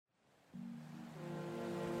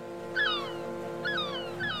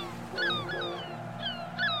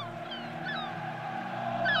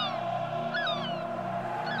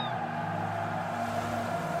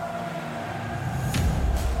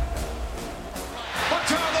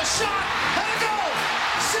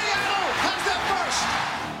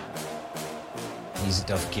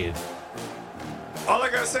tough kid. All I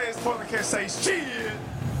gotta say is Portland can't say shit.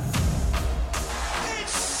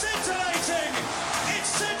 It's scintillating! It's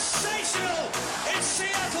sensational! It's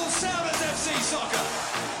Seattle Sounders FC Soccer!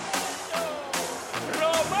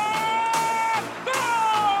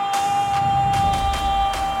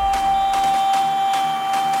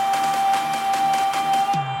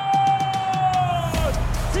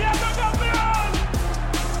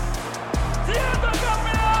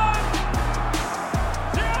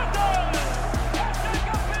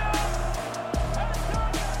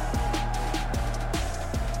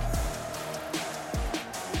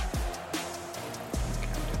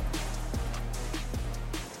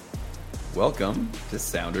 Welcome to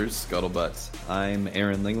Sounders Scuttlebutt. I'm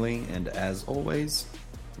Aaron Lingley, and as always,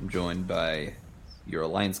 I'm joined by your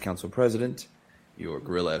Alliance Council President, your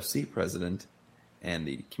Gorilla FC President, and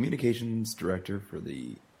the Communications Director for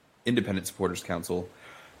the Independent Supporters Council,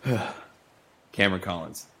 Cameron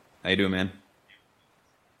Collins. How you doing, man?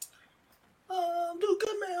 I'm doing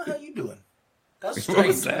good, man. How you doing? That's What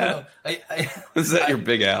was that? Was that your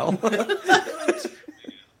Big Al?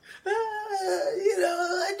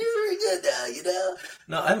 I do very good now,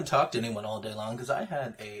 No, I haven't talked to anyone all day long because I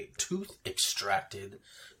had a tooth extracted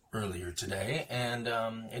earlier today, and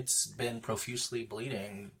it's been profusely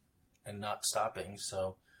bleeding and not stopping.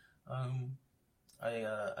 So,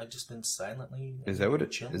 I just been silently. Is that what a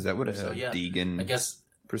yeah, Deegan I guess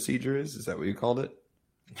procedure is? Is that what you called it?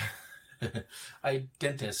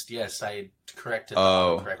 Dentist. Yes, I corrected.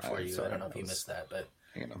 Correct for you. Sorry, I don't know if you missed that, but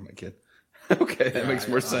hang on, my kid. Okay, that Yeah, makes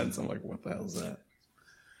more sense. I'm like, what the hell is that?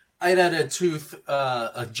 I had a tooth,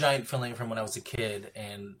 a giant filling from when I was a kid,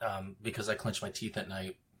 and because I clench my teeth at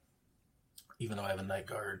night, even though I have a night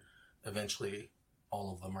guard, eventually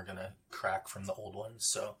all of them are going to crack from the old ones.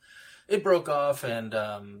 So it broke off, and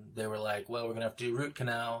they were like, well, we're going to have to do root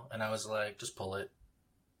canal. And I was like, just pull it.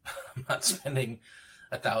 I'm not spending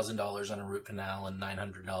 $1,000 on a root canal and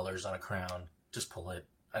 $900 on a crown. Just pull it.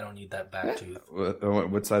 I don't need that back tooth.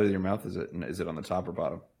 What side of your mouth is it? Is it on the top or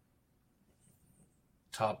bottom?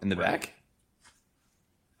 Top. In the right. back?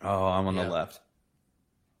 Oh, I'm on Yeah. the left.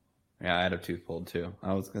 Yeah, I had a tooth pulled too.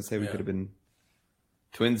 I was going to say we Yeah. could have been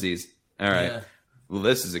twinsies. All right. Yeah. Well,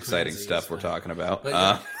 this is exciting Twinsies, stuff we're but- talking about.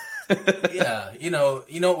 but- Yeah, you know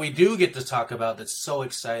what we do get to talk about that's so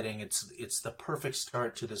exciting. It's the perfect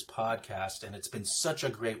start to this podcast, and it's been such a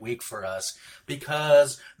great week for us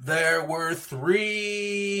because there were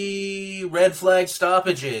 3 red flag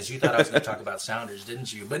stoppages. You thought I was going to talk about Sounders,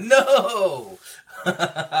 didn't you? But no!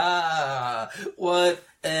 What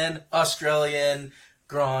an Australian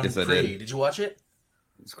Grand Yes, I Prix. did. Did you watch it?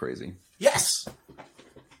 It's crazy. Yes!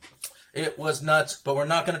 It was nuts, but we're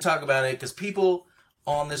not going to talk about it because people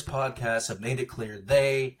on this podcast have made it clear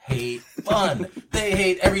they hate fun. They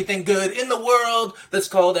hate everything good in the world that's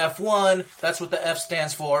called F1. That's what the F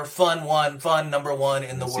stands for. Fun number one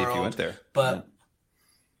in the Let's world. see if you went there. But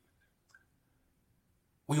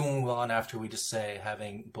we will move on after we just say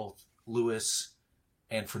having both Lewis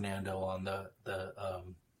and Fernando on the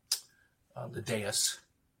dais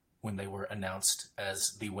when they were announced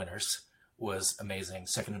as the winners was amazing.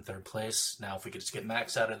 Second and third place. Now, if we could just get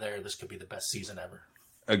Max out of there, this could be the best season ever.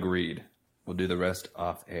 Agreed. We'll do the rest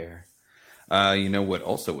off air. You know what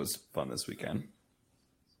also was fun this weekend?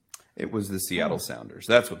 It was the Seattle Sounders.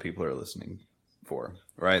 That's what people are listening for,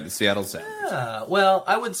 right? The Seattle Sounders. Yeah, well,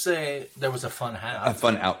 I would say there was a fun half. A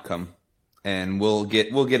fun outcome. And we'll get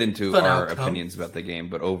into Fun our outcome. opinions about the game,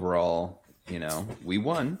 but overall, we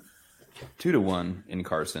won 2-1 in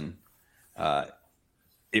Carson.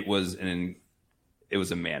 It was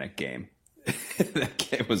a manic game. That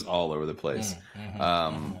game was all over the place.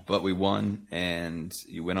 But we won, and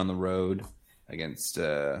you went on the road against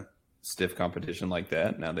stiff competition like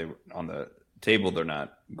that. Now they on the table they're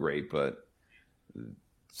not great, but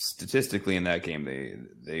statistically in that game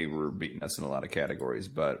they were beating us in a lot of categories.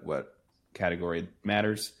 But what category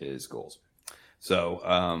matters is goals.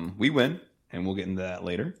 So we win, and we'll get into that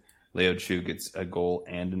later. Leo Chu gets a goal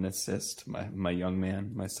and an assist. My young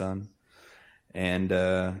man, my son. And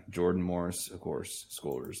Jordan Morris, of course,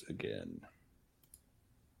 scores again.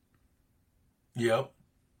 Yep.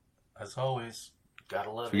 As always. Gotta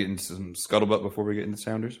love Should we get it. into some scuttlebutt before we get into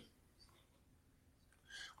Sounders?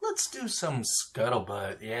 Let's do some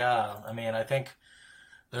scuttlebutt. Yeah. I mean, I think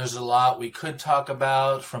there's a lot we could talk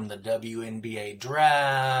about, from the WNBA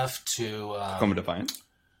draft to Tacoma Defiance.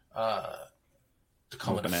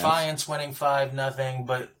 Tacoma Bananas. Defiance winning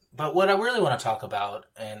 5-0. But what I really want to talk about,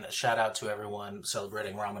 and shout out to everyone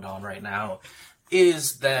celebrating Ramadan right now,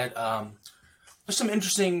 is that there's some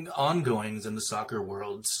interesting ongoings in the soccer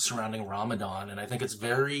world surrounding Ramadan, and I think it's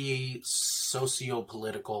very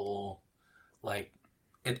socio-political. Like,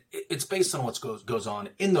 it's based on what goes on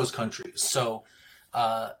in those countries. So,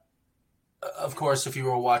 of course, if you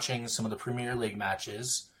were watching some of the Premier League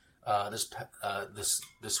matches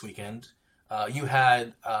this weekend, you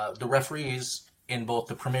had the referees in both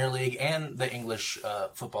the Premier League and the English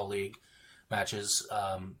Football League matches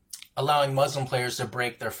allowing Muslim players to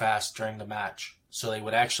break their fast during the match, so they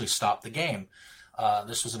would actually stop the game.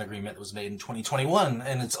 This was an agreement that was made in 2021,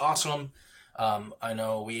 and it's awesome. I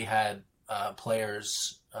know we had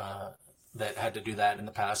players that had to do that in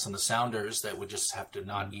the past on the Sounders that would just have to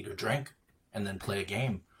not eat or drink and then play a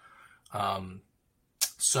game.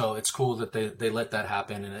 So it's cool that they let that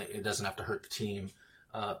happen, and it doesn't have to hurt the team.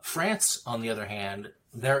 France, on the other hand,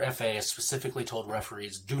 their FA has specifically told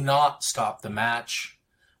referees, do not stop the match.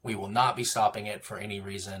 We will not be stopping it for any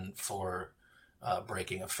reason for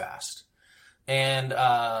breaking a fast. And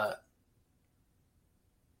I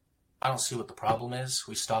don't see what the problem is.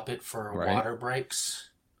 We stop it for water breaks.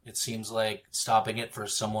 It seems like stopping it for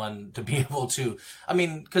someone to be able to, I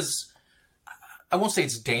mean, because I won't say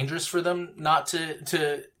it's dangerous for them not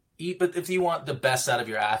to eat, but if you want the best out of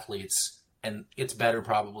your athletes, and it's better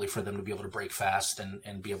probably for them to be able to break fast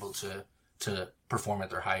and be able to perform at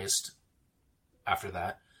their highest after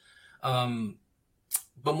that.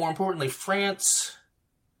 But more importantly, France,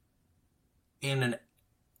 in an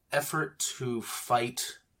effort to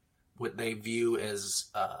fight what they view as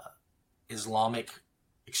Islamic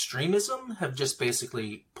extremism, have just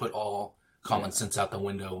basically put all common sense out the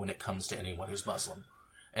window when it comes to anyone who's Muslim.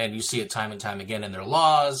 And you see it time and time again in their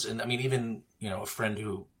laws. And I mean, even, a friend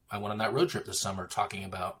who I went on that road trip this summer talking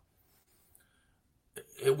about,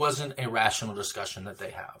 it wasn't a rational discussion that they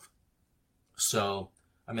have. So,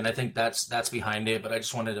 I mean, I think that's behind it, but I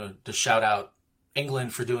just wanted to shout out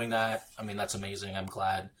England for doing that. I mean, that's amazing. I'm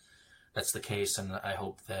glad that's the case, and I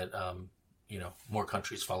hope that, more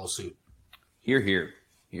countries follow suit. Hear, hear.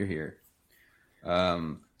 Hear, hear.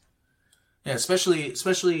 Yeah,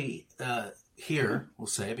 especially here, we'll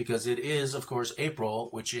say, because it is, of course, April,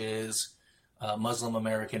 which is Muslim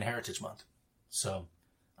American Heritage Month. So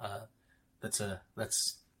that's a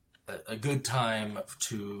good time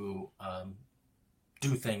to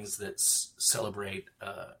do things that celebrate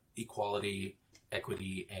equality,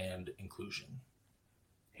 equity, and inclusion.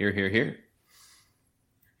 Hear, hear, hear.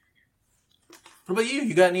 What about you?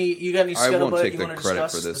 You got any scuttlebutt? I won't take the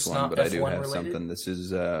credit for this one, but I do have related? something. This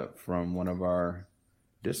is from one of our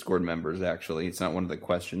Discord members, actually. It's not one of the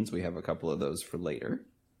questions. We have a couple of those for later.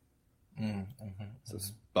 So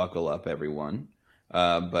buckle up, everyone.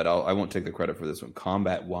 But I won't take the credit for this one.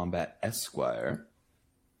 Combat Wombat Esquire.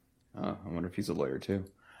 I wonder if he's a lawyer, too.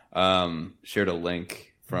 Shared a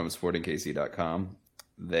link from sportingkc.com.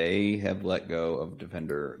 They have let go of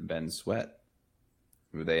defender Ben Sweat,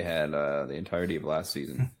 who they had the entirety of last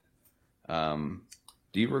season. Do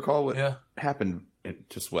you recall what happened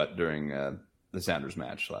to Sweat during the Sounders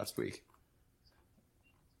match last week?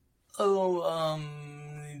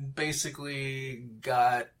 Basically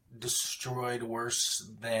got destroyed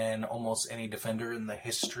worse than almost any defender in the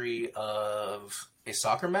history of a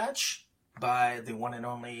soccer match by the one and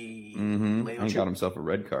only Leo. He got himself a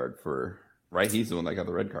red card right? He's the one that got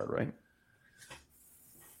the red card, right?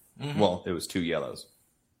 Well, it was 2 yellows.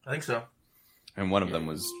 I think so. And one of them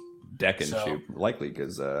was deck and shoot, likely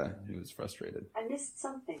because he was frustrated. I missed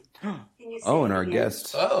something. And our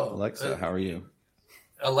guest, Alexa, how are you?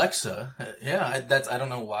 Alexa, I don't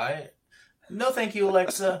know why. No, thank you,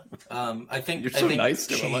 Alexa. I think You're so nice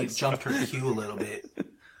to she Alexa. jumped her cue a little bit.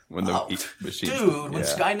 When the machines, when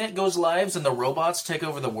Skynet goes live and the robots take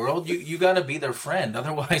over the world, you got to be their friend.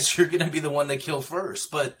 Otherwise, you're going to be the one they kill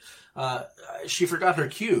first. But she forgot her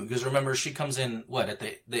cue because remember, she comes in at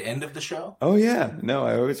the end of the show. Oh yeah, no,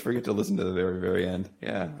 I always forget to listen to the very, very end.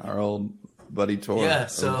 Yeah, our old buddy Tor, OG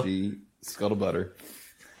Scuttlebutter.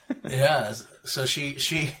 Yeah, so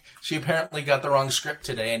she apparently got the wrong script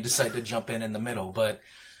today and decided to jump in the middle. But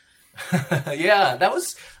yeah, that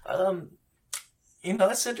was.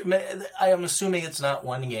 That's I am assuming it's not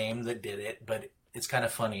one game that did it, but it's kind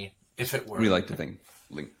of funny if it were. We like to think,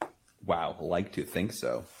 like to think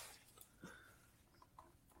so.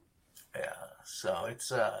 Yeah, so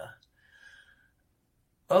it's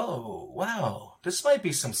oh wow, this might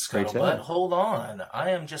be some scuttlebutt. Hold on, I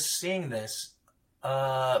am just seeing this.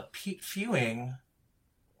 Pete Fewing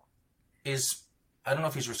is, I don't know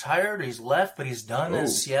if he's retired or he's left, but he's done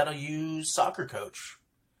as Seattle U's soccer coach.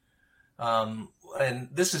 And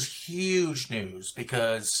this is huge news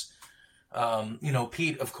because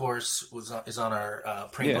Pete, of course, is on our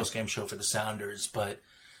pre and post game show for the Sounders, but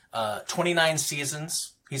 29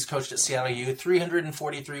 seasons he's coached at Seattle U,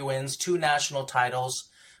 343 wins, 2 national titles,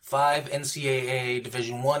 5 NCAA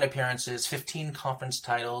Division I appearances, 15 conference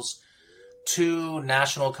titles, 2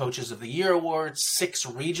 National Coaches of the Year awards, 6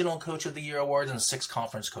 Regional Coach of the Year awards, and 6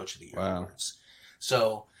 Conference Coach of the Year awards.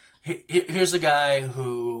 So here's a guy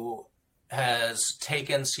who has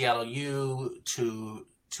taken Seattle U to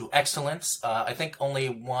excellence. I think only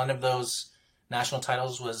one of those national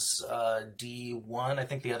titles was D1. I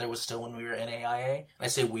think the other was still when we were NAIA. I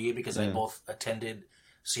say we because I both attended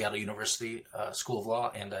Seattle University School of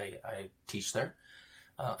Law, and I teach there,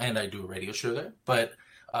 and I do a radio show there. But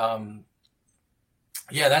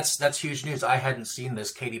that's huge news. I hadn't seen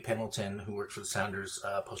this. Katie Pendleton, who works for the Sounders,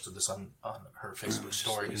 posted this on her Facebook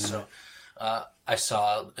story. So I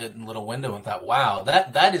saw it in a little window and thought, wow,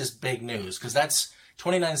 that is big news, because that's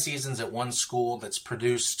 29 seasons at one school that's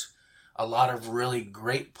produced a lot of really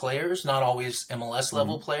great players, not always MLS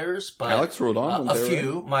level players, but Alex Rodon, a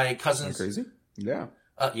few. Right? My cousins, crazy, yeah.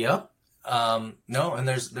 No, and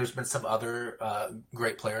there's been some other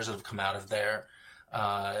great players that have come out of there.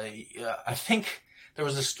 I think there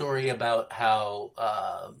was a story about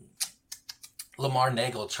how Lamar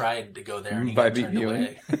Nagel tried to go there and he got turned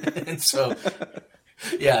away, and so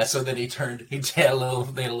so then they had a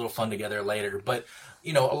little fun together later. But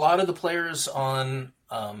a lot of the players on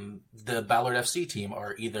the Ballard FC team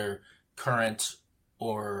are either current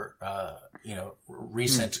or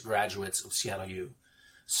recent graduates of Seattle U.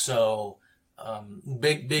 So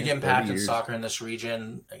big impact in soccer in this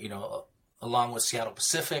region. Along with Seattle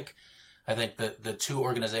Pacific, I think that the 2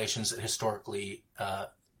 organizations that historically,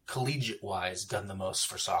 collegiate-wise, done the most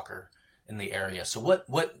for soccer in the area. So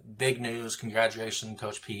what big news! Congratulations,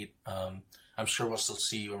 Coach Pete. I'm sure we'll still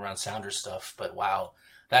see you around Sounders stuff, but wow,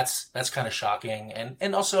 that's kind of shocking,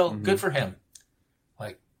 and also good for him.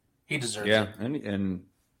 Like, he deserves it. Yeah, and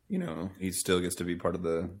he still gets to be part of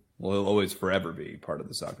the. Well, he'll always forever be part of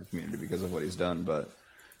the soccer community because of what he's done. But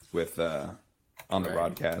with on the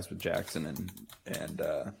broadcast with Jackson and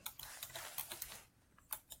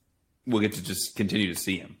we'll get to just continue to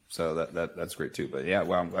see him. So that's great too. But yeah,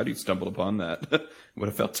 wow, I'm glad you stumbled upon that. Would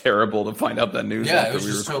have felt terrible to find out that news. Yeah, it was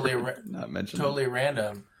just totally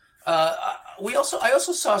random. I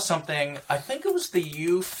also saw something. I think it was the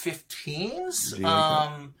U15s.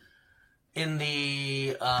 In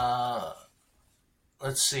the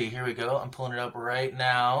let's see. Here we go. I'm pulling it up right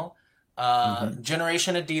now.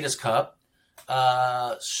 Generation Adidas Cup.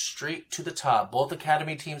 Straight to the top. Both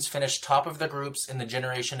academy teams finished top of the groups in the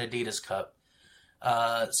Generation Adidas Cup.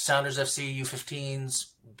 Sounders FC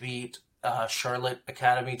U15s beat Charlotte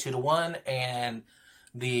Academy 2-1, and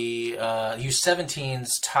the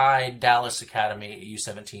U17s tied Dallas Academy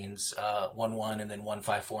U17s 1-1 and then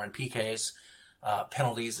 1-5-4 in PKs.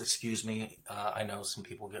 Penalties, excuse me. I know some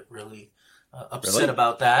people get really upset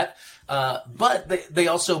about that. But they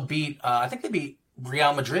also beat, I think they beat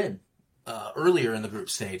Real Madrid earlier in the group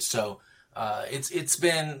stage. So it's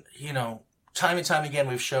been, time and time again,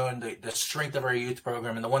 we've shown the strength of our youth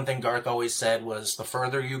program. And the one thing Garth always said was the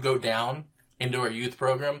further you go down into our youth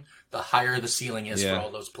program, the higher the ceiling is for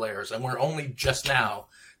all those players. And we're only just now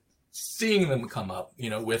seeing them come up,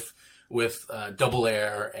 with Double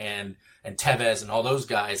Air and Tevez and all those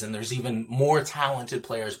guys. And there's even more talented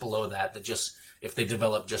players below that just, if they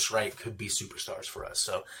develop just right, could be superstars for us.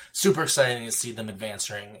 So super exciting to see them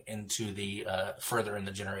advancing into the further in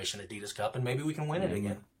the Generation Adidas Cup, and maybe we can win it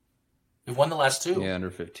again. We've won the last 2. Yeah,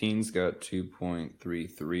 under 15's got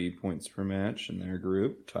 2.33 points per match in their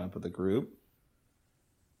group, top of the group.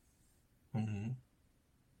 Mm-hmm.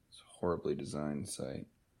 It's a horribly designed site.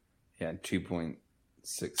 Yeah,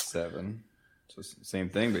 2.67. So same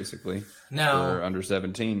thing basically. Now, for under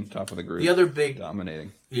 17, top of the group. The other big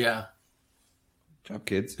dominating. Yeah. Job,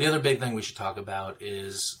 kids. The other big thing we should talk about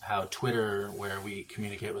is how Twitter, where we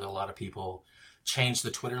communicate with a lot of people, changed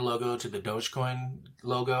the Twitter logo to the Dogecoin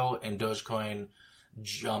logo, and Dogecoin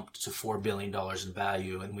jumped to $4 billion in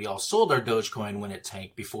value. And we all sold our Dogecoin when it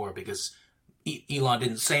tanked before because Elon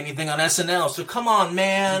didn't say anything on SNL. So come on,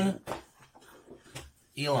 man.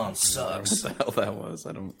 Elon sucks. What the hell that was?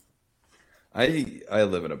 I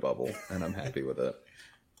live in a bubble, and I'm happy with it.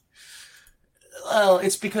 Well,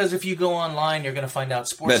 it's because if you go online, you're going to find out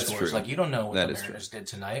sports That's scores. true. Like, you don't know what That the is Mariners did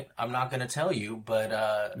tonight. I'm not going to tell you, but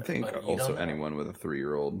I think but also anyone with a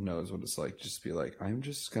 3-year-old knows what it's like. Just be like, I'm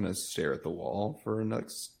just going to stare at the wall for the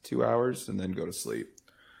next 2 hours and then go to sleep.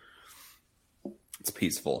 It's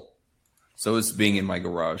peaceful. So is being in my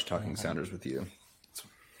garage talking Sounders with you.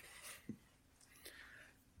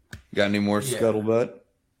 Got any more scuttlebutt?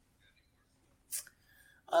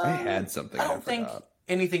 I had something. I don't think forgot.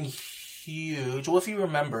 anything huge. Well, if you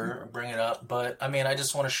remember, bring it up. But I mean, I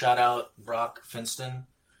just want to shout out Brock Finston.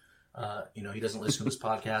 He doesn't listen to this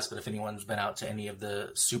podcast, but if anyone's been out to any of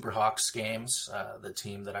the Super Hawks games, the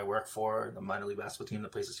team that I work for, the minor league basketball team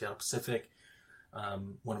that plays at Seattle Pacific,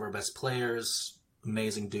 one of our best players,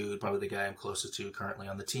 amazing dude, probably the guy I'm closest to currently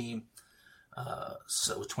on the team.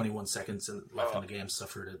 So with 21 seconds left in the game,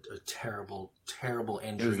 suffered a terrible, terrible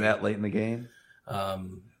injury. It was that late in the game.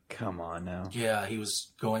 Um, Come on now. Yeah, he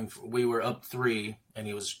was we were up 3, and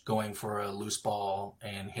he was going for a loose ball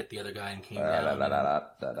and hit the other guy and came down.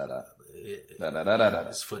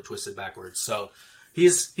 His foot twisted backwards. So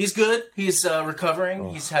he's good. He's recovering.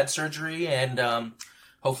 He's had surgery, and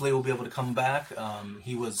hopefully we'll be able to come back.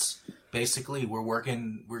 He was basically we're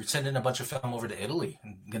sending a bunch of film over to Italy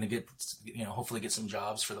and going to get hopefully get some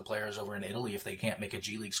jobs for the players over in Italy if they can't make a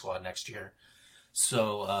G League squad next year.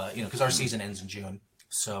 So because our season ends in June.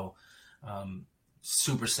 So,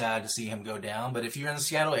 super sad to see him go down. But if you're in the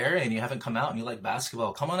Seattle area and you haven't come out and you like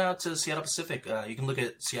basketball, come on out to Seattle Pacific. You can look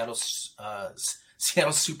at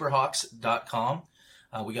SeattleSuperHawks.com.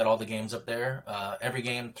 We got all the games up there. Every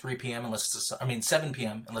game 3 p.m. 7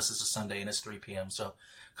 p.m. unless it's a Sunday, and it's 3 p.m. So,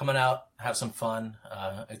 come on out, have some fun.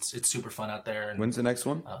 It's super fun out there. And, when's the next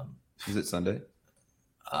one? Is it Sunday?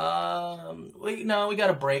 We got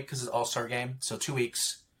a break because it's All-Star game, so 2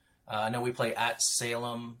 weeks. I know we play at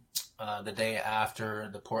Salem the day after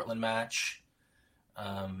the Portland match.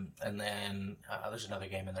 And then there's another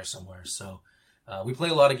game in there somewhere. So we play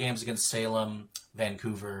a lot of games against Salem,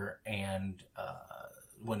 Vancouver, and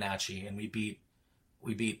Wenatchee. And we beat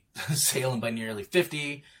Salem by nearly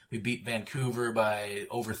 50. We beat Vancouver by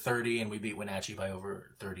over 30. And we beat Wenatchee by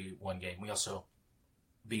over 31 game. We also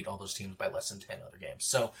beat all those teams by less than 10 other games.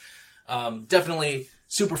 So definitely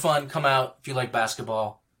super fun. Come out if you like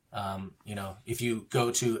basketball. If you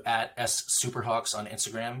go to @SSuperHawks on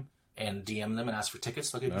Instagram and DM them and ask for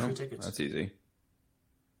tickets, they'll give you free tickets. That's easy.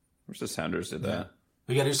 Wish the Sounders did that.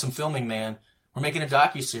 We got to do some filming, man. We're making a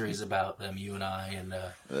docu-series about them, you and I. And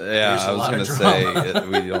I was going to say,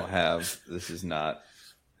 we don't have, this is not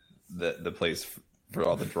the place for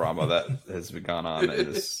all the drama that has gone on.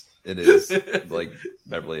 It is like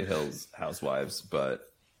Beverly Hills Housewives,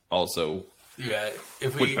 but also if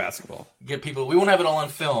with we basketball. Get people, we won't have it all on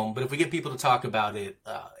film, but if we get people to talk about it,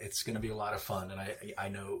 it's going to be a lot of fun. And I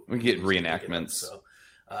know we get reenactments. So,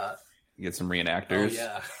 get some reenactors. Oh,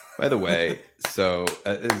 yeah. By the way, so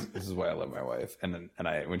this is why I love my wife. And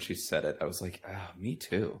I when she said it, I was like, me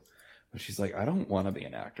too. But she's like, I don't want to be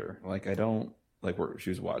an actor. Like, I don't like.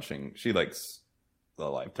 She was watching. She likes the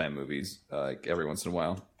Lifetime movies. Like every once in a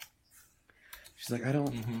while. She's like, I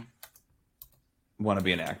don't want to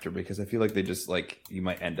be an actor because I feel like they just like you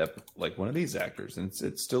might end up like one of these actors, and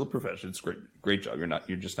it's still a profession. It's great job.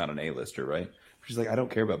 You're just not an A-lister, right? She's like, I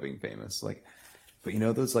don't care about being famous. Like, but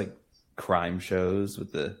those like crime shows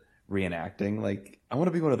with the reenacting, like I want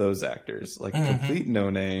to be one of those actors, like complete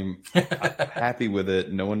no name, happy with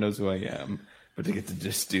it, no one knows who I am, but to get to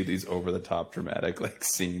just do these over the top dramatic like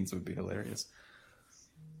scenes would be hilarious.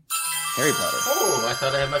 Harry Potter. Oh, I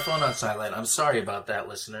thought I had my phone on silent. I'm sorry about that,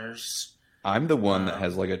 listeners. I'm the one that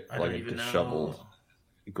has like a even disheveled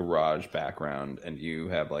garage background, and you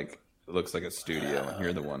have like it looks like a studio, and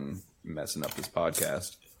you're the one messing up this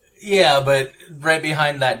podcast. Yeah, but right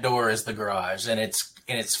behind that door is the garage, and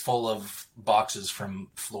it's full of boxes from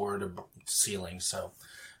floor to ceiling. So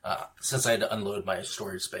since I had to unload my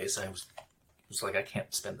storage space, I was like, I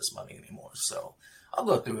can't spend this money anymore. So I'll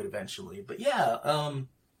go through it eventually. But yeah,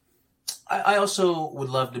 I also would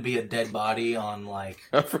love to be a dead body on like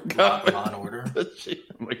I forgot Law and Order.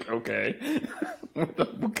 I'm like, okay, what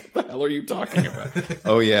the hell are you talking about?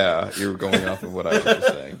 Oh yeah, you were going off of what I was just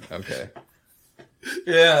saying. Okay.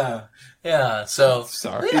 Yeah. So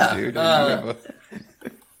Sorry, yeah, dude.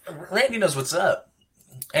 Randy knows what's up.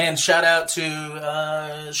 And shout out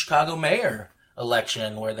to Chicago mayor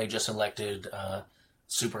election where they just elected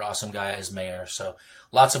super awesome guy as mayor. So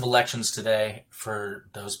lots of elections today for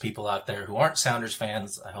those people out there who aren't Sounders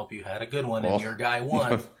fans. I hope you had a good one and your guy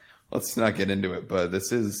won. Let's not get into it, but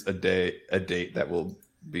this is a date that will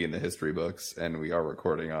be in the history books, and we are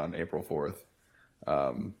recording on April 4th.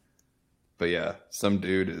 But yeah, some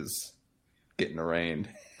dude is getting arraigned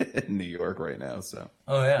in New York right now. So.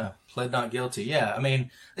 Oh yeah, pled not guilty. Yeah, I mean,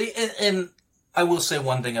 and I will say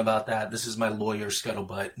one thing about that. This is my lawyer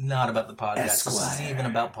scuttlebutt, not about the podcast. This isn't even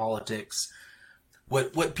about politics.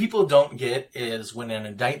 What people don't get is when an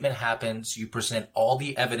indictment happens, you present all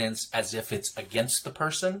the evidence as if it's against the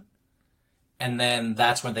person. And then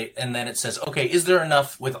that's when and then it says, okay, is there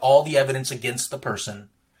enough with all the evidence against the person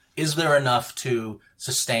is there enough to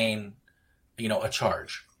sustain, a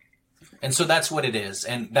charge? And so that's what it is.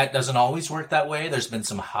 And that doesn't always work that way. There's been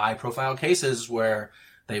some high profile cases where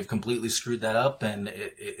they've completely screwed that up and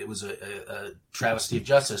it was a travesty of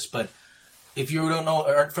justice. But if you don't know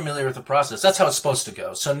or aren't familiar with the process, that's how it's supposed to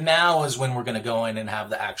go. So now is when we're going to go in and have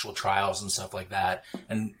the actual trials and stuff like that.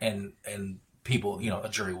 And people, a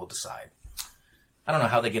jury will decide. I don't know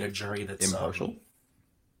how they get a jury that's impartial.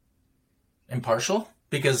 Impartial?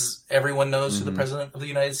 Because everyone knows who the president of the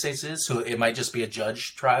United States is. So it might just be a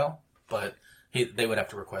judge trial, but they would have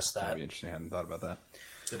to request that. That'd be interesting. I hadn't thought about that.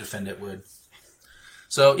 The defendant would.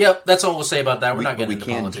 So, that's all we'll say about that. We're not getting into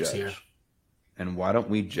politics here. And why don't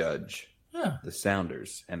we judge the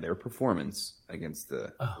Sounders and their performance against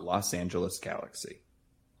the Los Angeles Galaxy?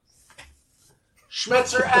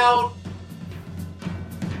 Schmetzer out.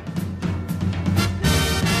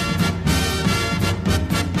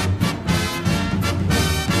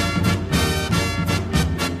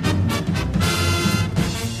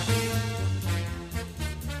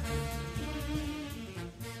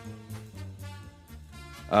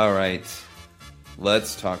 All right,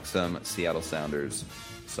 let's talk some Seattle Sounders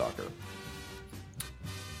soccer.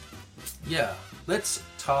 Yeah, let's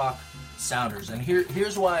talk Sounders. And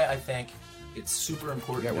here's why I think it's super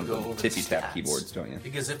important to go over the tippy tap stats. Keyboards, don't you?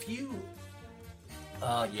 Because if you,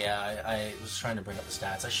 I was trying to bring up the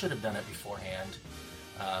stats. I should have done it beforehand.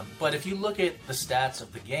 But if you look at the stats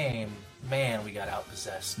of the game, man, we got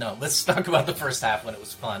outpossessed. No, let's talk about the first half when it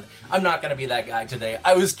was fun. I'm not going to be that guy today.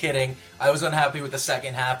 I was kidding. I was unhappy with the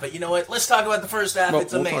second half. But you know what? Let's talk about the first half.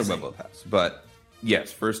 It's amazing. We'll talk about both halves. But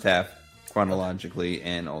yes, first half chronologically,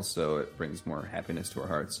 and also it brings more happiness to our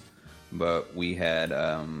hearts. But we had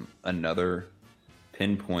another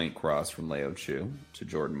pinpoint cross from Leo Chu to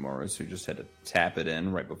Jordan Morris, who just had to tap it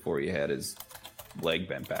in right before he had his leg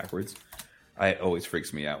bent backwards. It always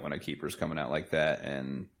freaks me out when a keeper's coming out like that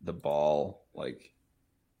and the ball,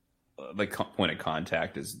 the point of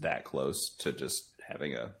contact is that close to just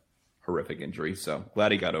having a horrific injury. So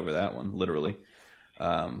glad he got over that one, literally.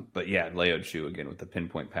 But yeah, Leo Chu again with the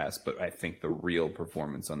pinpoint pass. But I think the real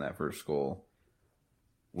performance on that first goal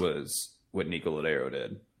was what Nico Lodeiro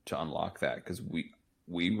did to unlock that. Because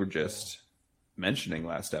we were just mentioning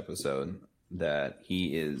last episode that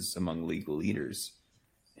he is among league leaders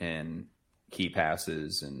in key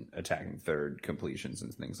passes and attacking third completions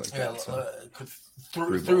and things like that. So,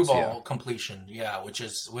 through ball completion,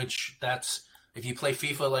 which that's if you play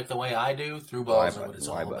FIFA like the way I do, through balls are what it's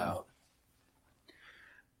all about.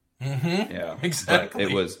 Mm-hmm. Yeah, exactly.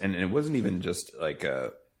 But it wasn't even just like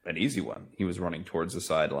an easy one. He was running towards the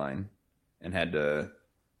sideline and had to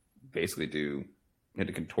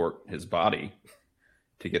contort his body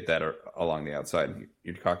to get that along the outside.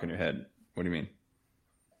 You're cocking your head. What do you mean?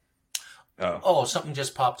 Oh, something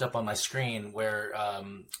just popped up on my screen where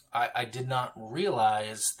I did not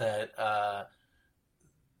realize that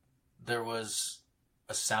there was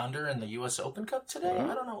a Sounder in the U.S. Open Cup today.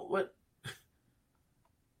 I don't know what.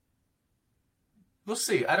 We'll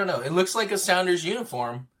see. I don't know. It looks like a Sounders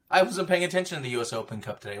uniform. I wasn't paying attention to the U.S. Open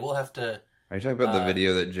Cup today. We'll have to. Are you talking about the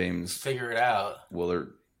video that James figure it out?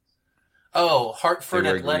 Willard. Oh, Hartford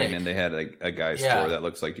Athletic, green and they had a guy's store that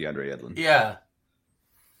looks like DeAndre Edlin. Yeah.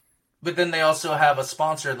 But then they also have a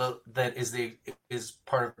sponsor that is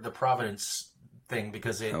part of the Providence thing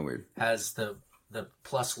because it has the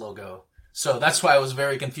plus logo. So that's why I was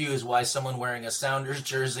very confused why someone wearing a Sounders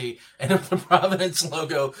jersey and the Providence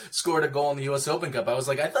logo scored a goal in the U.S. Open Cup. I was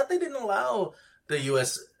like, I thought they didn't allow the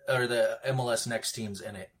U.S. or the MLS Next teams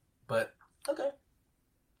in it. But okay.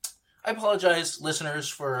 I apologize, listeners,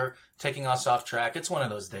 for taking us off track. It's one of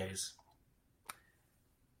those days.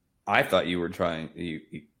 I thought you were trying.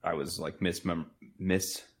 I was like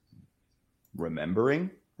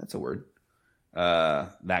misremembering. That's a word.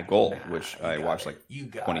 That goal, which I watched like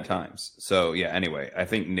 20 times. So yeah. Anyway, I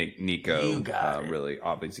think Nico really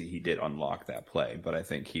obviously he did unlock that play, but I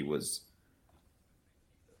think he was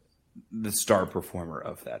the star performer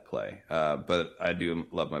of that play. But I do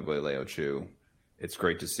love my boy Leo Chu. It's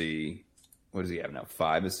great to see. What does he have now?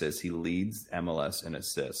 5 assists. He leads MLS in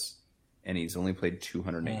assists. And he's only played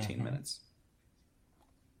 218 minutes.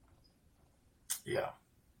 Yeah.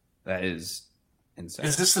 That is insane.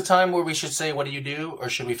 Is this the time where we should say, what do you do? Or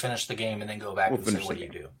should we finish the game and then go back and say, what do you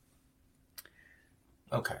do?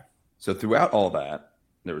 Okay. So throughout all that,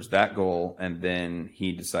 there was that goal. And then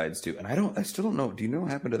he decides to, and I still don't know. Do you know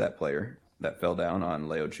what happened to that player that fell down on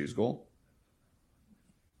Leo Chu's goal?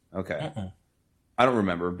 Okay. I don't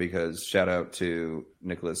remember because shout out to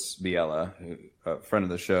Nicholas Biella, a friend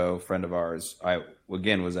of the show, friend of ours. I,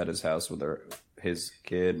 again, was at his house with his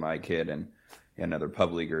kid, my kid, and another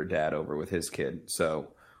pub leaguer dad over with his kid. So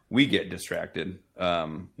we get distracted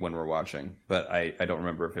when we're watching. But I don't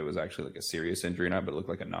remember if it was actually like a serious injury or not, but it looked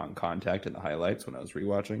like a non-contact in the highlights when I was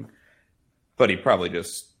rewatching. But he probably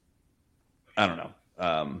just, I don't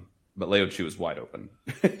know. But Leo Chu was wide open.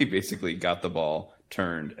 He basically got the ball,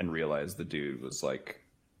 turned, and realized the dude was like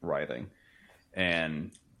writhing.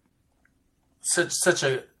 And such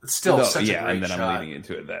a great and then shot. I'm leading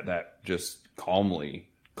into it that just calmly,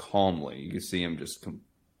 you can see him just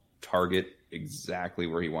target exactly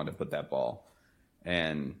where he wanted to put that ball.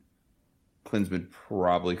 And Klinsmann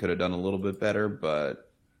probably could have done a little bit better, but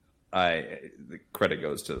the credit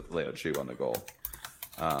goes to Leo Chu on the goal.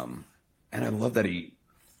 And I love that he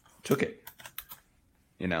took it.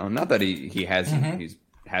 Not that he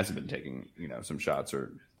hasn't been taking some shots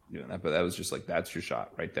or doing that, but that was just like, that's your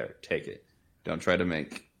shot right there. Take it. Don't try to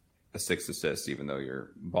make a 6 assist even though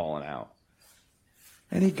you're balling out.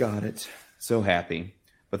 And he got it. So happy.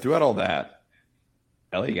 But throughout all that,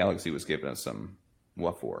 LA Galaxy was giving us some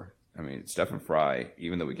what for. I mean, Stefan Fry,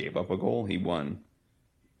 even though we gave up a goal, he won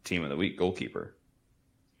Team of the Week goalkeeper.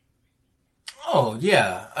 Oh,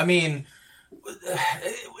 yeah. I mean,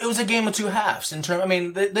 it was a game of two halves.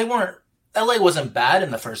 They weren't. LA wasn't bad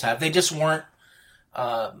in the first half. They just weren't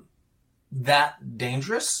that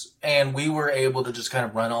dangerous, and we were able to just kind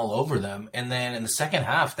of run all over them. And then in the second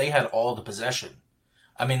half, they had all the possession.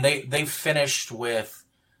 I mean, they finished with,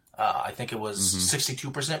 I think it was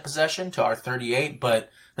 62% possession to our 38, but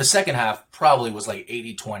the second half probably was like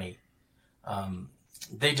 80-20.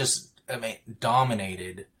 They just,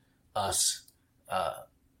 dominated us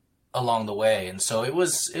along the way. And so it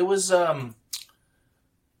was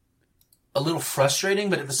a little frustrating,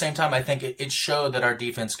 but at the same time, I think it showed that our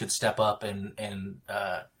defense could step up and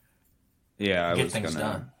get things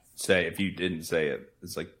done. Say, if you didn't say it,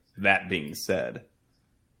 it's like, that being said,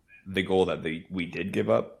 the goal that we did give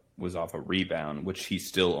up was off a rebound, which he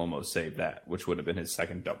still almost saved that, which would have been his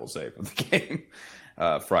second double save of the game.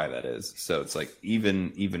 Fry, that is. So it's like,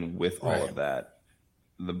 even with all of that,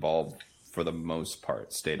 the ball, for the most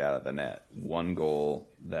part, stayed out of the net. One goal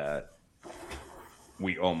that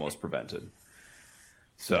we almost prevented.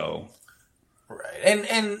 So, right.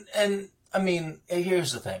 And I mean,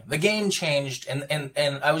 here's the thing. The game changed, and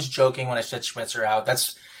I was joking when I said Schmitzer out.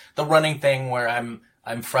 That's the running thing where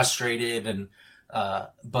I'm frustrated, and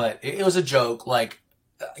but it was a joke. Like,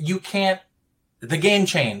 you can't. The game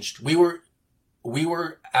changed. We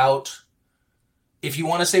were out. If you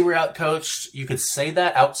want to say we're out coached, you could say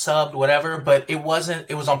that, out subbed, whatever. But it wasn't.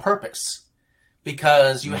 It was on purpose,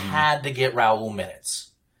 because you had to get Raul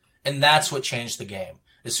minutes, and that's what changed the game.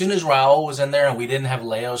 As soon as Raul was in there and we didn't have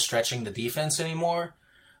Leo stretching the defense anymore,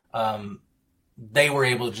 they were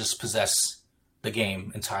able to just possess the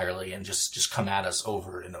game entirely and just come at us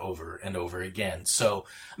over and over and over again. So,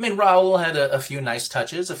 I mean, Raul had a few nice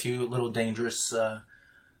touches, a few little dangerous.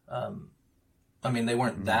 They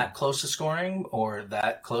weren't that close to scoring or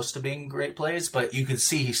that close to being great plays, but you could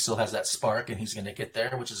see he still has that spark and he's going to get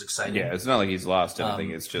there, which is exciting. Yeah, it's not like he's lost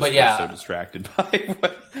anything. It's just we're so distracted by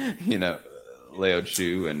what, Leo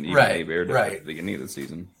Chu and even Hebert at the beginning of the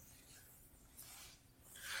season.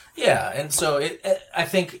 Yeah, and so I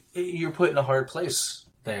think you're put in a hard place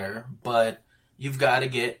there, but you've got to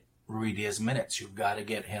get Ruidiaz minutes. You've got to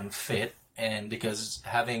get him fit, and because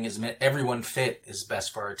having everyone fit is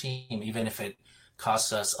best for our team, even if it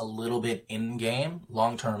costs us a little bit in game.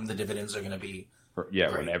 Long term, the dividends are going to be great.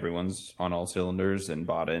 When everyone's on all cylinders and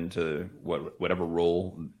bought into whatever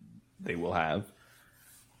role they will have.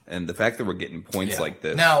 And the fact that we're getting points like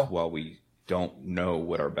this while we don't know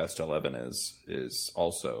what our best 11 is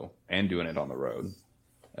also, and doing it on the road,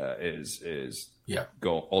 is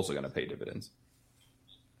also going to pay dividends.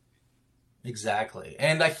 Exactly.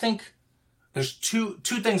 And I think there's two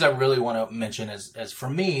things I really want to mention as for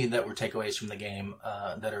me that were takeaways from the game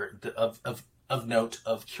that are of note,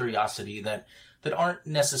 of curiosity, that aren't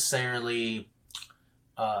necessarily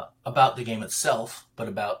about the game itself, but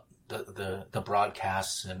about the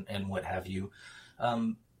broadcasts and what have you.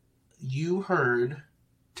 You heard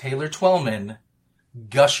Taylor Twellman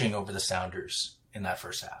gushing over the Sounders in that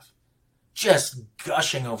first half. Just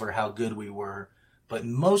gushing over how good we were. But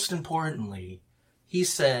most importantly, he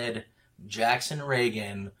said Jackson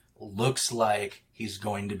Reagan looks like he's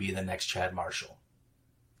going to be the next Chad Marshall.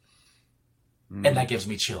 And that gives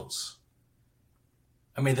me chills.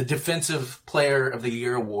 I mean, the Defensive Player of the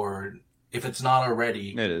Year award, if it's not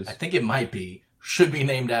already, it is. I think it might be, should be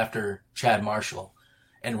named after Chad Marshall.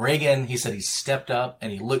 And Reagan, he said he stepped up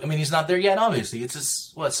and he looked, he's not there yet, obviously. It's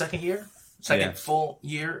his, second year? Full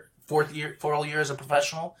year? Fourth year, full year as a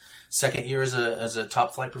professional? Second year as a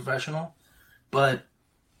top flight professional? But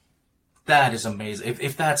that is amazing.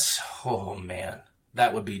 If that's, oh man,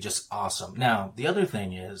 that would be just awesome. Now, the other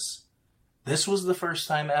thing is, this was the first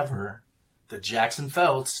time ever that Jackson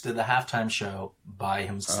Felts did the halftime show by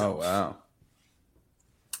himself. Oh, wow.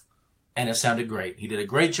 And it sounded great. He did a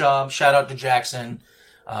great job. Shout out to Jackson.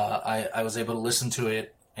 I was able to listen to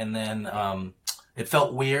it, and then it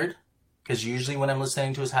felt weird, because usually when I'm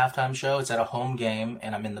listening to his halftime show, it's at a home game,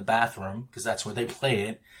 and I'm in the bathroom, because that's where they play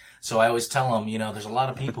it. So I always tell them, there's a lot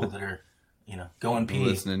of people that are, going pee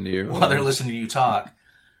Listening to you while they're listening to you talk.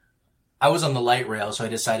 I was on the light rail, so I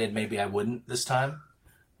decided maybe I wouldn't this time.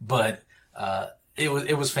 But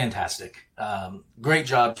it was fantastic. Great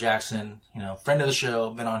job, Jackson. Friend of the show,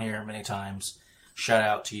 been on here many times. Shout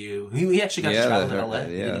out to you. He actually got to travel to LA.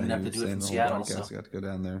 He didn't have to do it from Seattle. So got to go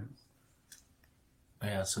down there.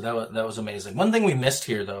 Yeah, so that was amazing. One thing we missed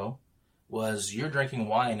here though was you're drinking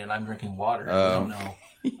wine and I'm drinking water. We don't know.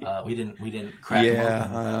 We didn't crack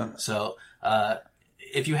them open. So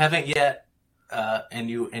if you haven't yet, and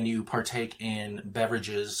you partake in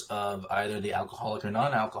beverages of either the alcoholic or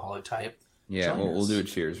non-alcoholic type. Yeah, we'll do a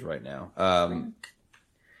cheers right now.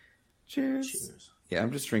 Cheers. Yeah,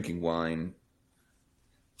 I'm just drinking wine.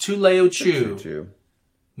 To Leo Chu. Chu.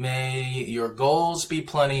 May your goals be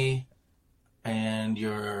plenty and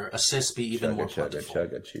your assists be even more plentiful.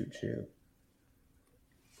 Chugga, chew.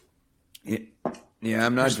 Yeah,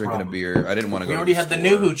 I'm not drinking a beer. I didn't want to go. We already had the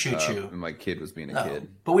Nuhu Choo Choo. My kid was being a kid.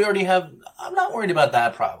 But we already have. I'm not worried about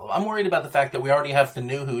that problem. I'm worried about the fact that we already have the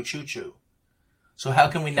Nuhu Choo Choo. So how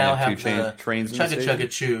can we now have the trains Chugga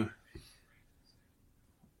Choo?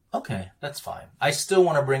 Okay, that's fine. I still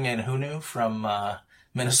want to bring in Hunu from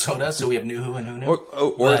Minnesota, so we have Nuhu and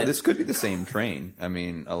Hunu. Or this could be the same train. I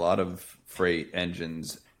mean, a lot of freight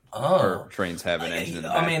engines or trains have an engine in the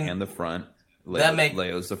back and the front.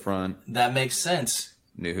 Leo's the front. That makes sense.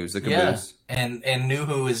 Nuhu's the caboose. Yeah, and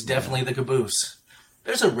Nuhu is definitely the caboose.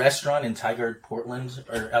 There's a restaurant in Tigard, Portland,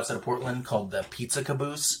 or outside of Portland, called the Pizza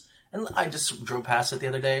Caboose, and I just drove past it the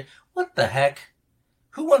other day. What the heck?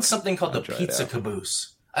 Who wants something called the Pizza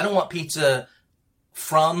Caboose? I don't want pizza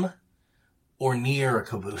from or near a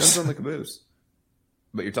caboose. Depends on the caboose.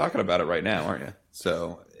 But you're talking about it right now, aren't you?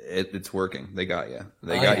 So it's working. They got you.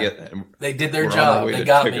 They got you. They did their job. They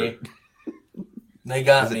got me. They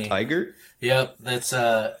got me. Is it Tiger? Yep, that's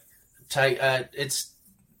it's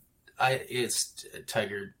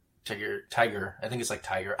Tiger. I think it's like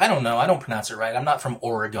Tiger. I don't know. I don't pronounce it right. I'm not from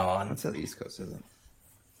Oregon. That's how the East Coast isn't.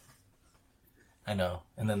 I know.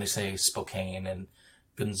 And then they say Spokane and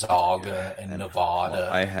Gonzaga and Nevada.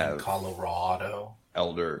 I have and Colorado.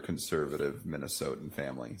 Elder conservative Minnesotan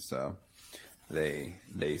family, so they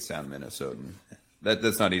sound Minnesotan.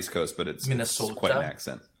 That's not East Coast, but it's quite an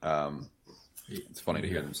accent. It's funny to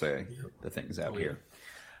hear them say the things out here.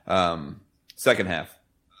 Second half.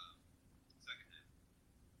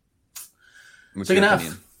 Second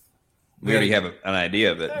half. We already have an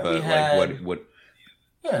idea of it, but what?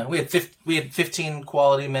 Yeah, we had 15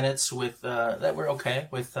 quality minutes with that were okay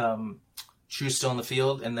with Chu still in the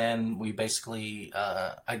field, and then we basically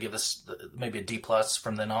I give us maybe a D+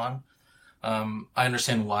 from then on. I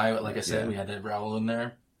understand why, like I said, we had Ed Rowell in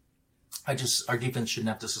there. Our defense shouldn't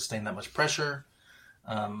have to sustain that much pressure.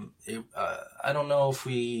 I don't know if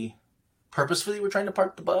we purposefully were trying to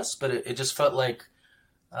park the bus, but it just felt like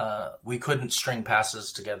we couldn't string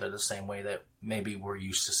passes together the same way that maybe we're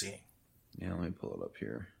used to seeing. Yeah, let me pull it up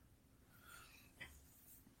here.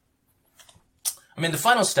 I mean, the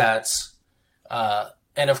final stats,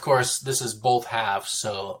 and of course, this is both halves,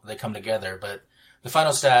 so they come together, but the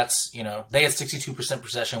final stats, they had 62%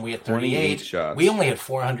 possession. We had 38 shots. We only had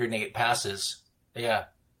 408 passes. Yeah.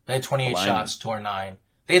 They had 28 shots to our 9.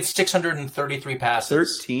 They had 633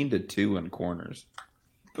 passes. 13-2 in corners.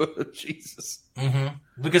 Jesus. Mm-hmm.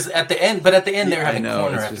 Because at the end they're having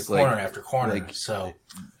corner after corner after corner. So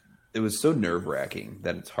it was so nerve-wracking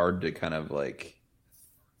that it's hard to kind of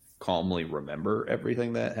calmly remember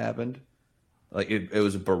everything that happened. It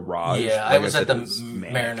was a barrage. Yeah, I was at the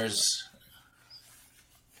Mariners.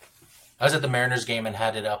 I was at the Mariners game and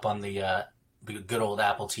had it up on the good old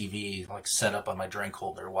Apple TV, set up on my drink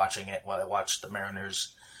holder, watching it while I watched the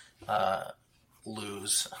Mariners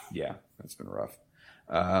lose. Yeah, that's been rough.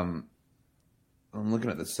 I'm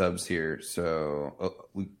looking at the subs here. So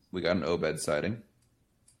we got an Obed sighting.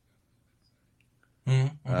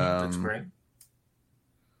 That's great.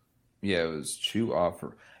 Yeah, it was Chu off.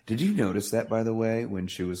 Did you notice that, by the way, when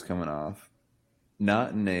Chu was coming off?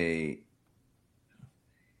 Not in a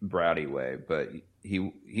bratty way, but he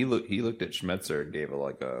looked at Schmetzer and gave a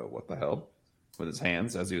what the hell with his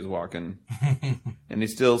hands as he was walking, and he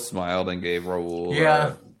still smiled and gave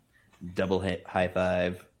Raul double high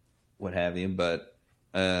five, what have you. But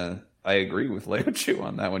I agree with Leo Chu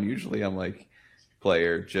on that one. Usually I'm like,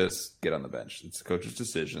 player, just get on the bench. It's the coach's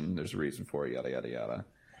decision. There's a reason for it, yada, yada, yada.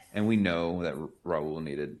 And we know that Raul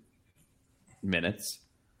needed minutes.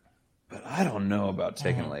 But I don't know about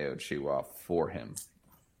taking Leo Chu off for him.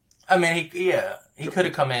 I mean, he could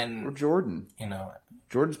have come in. Or Jordan.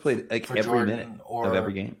 Jordan's played like every minute of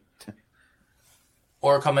every game.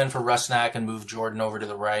 Or come in for Rusnak and move Jordan over to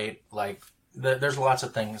the right. Like, there's lots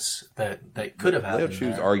of things that could have happened.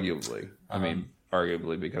 Leo Chu's arguably. I mean,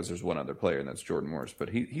 arguably because there's one other player, and that's Jordan Morris. But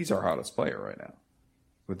he's our hottest player right now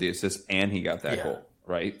with the assist, and he got that goal,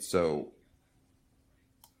 right? So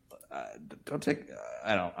don't take.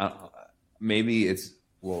 I don't. Maybe it's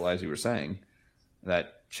as you were saying,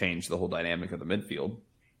 that changed the whole dynamic of the midfield,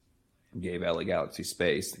 gave LA Galaxy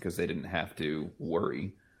space because they didn't have to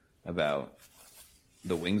worry about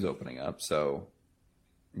the wings opening up. So,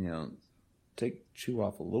 take Chu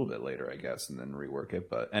off a little bit later, I guess, and then rework it.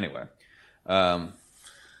 But anyway.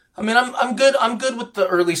 I mean, I'm good. I'm good with the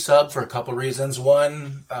early sub for a couple reasons.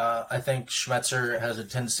 One, I think Schmetzer has a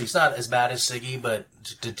tendency. It's not as bad as Siggy, but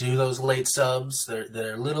to do those late subs,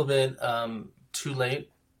 they're a little bit too late.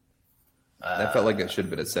 That felt like it should have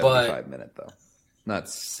been a 75-minute though, not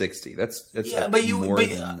 60. That's but more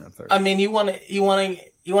than a third. I mean, you want to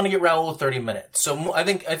get Raul 30 minutes. So I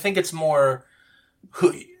think it's more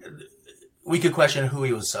who we could question who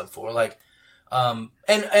he was sub for, like,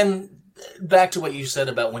 and. Back to what you said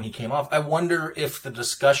about when he came off, I wonder if the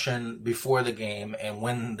discussion before the game and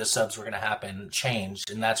when the subs were going to happen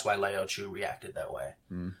changed, and that's why Leo Chu reacted that way.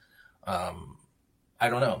 I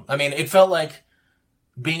don't know. I mean, it felt like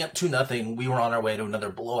being up 2-0, we were on our way to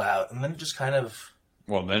another blowout, and then it just kind of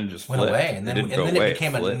then it just went away, and then it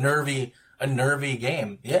became a nervy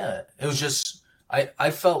game. Yeah, it was just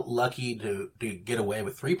I felt lucky to get away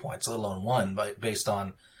with 3 points, let alone one, but based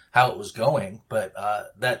on how it was going. But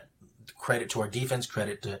that. Credit to our defense,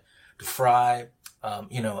 credit to Fry.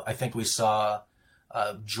 I think we saw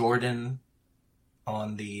Jordan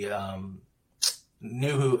on the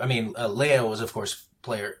Leo was, of course,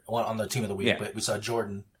 player on the team of the week, but we saw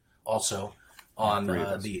Jordan also on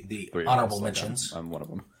the honorable mentions. I'm one of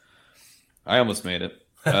them. I almost made it.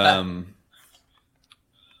 Nuhu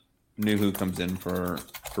comes in for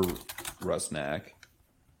Rusnak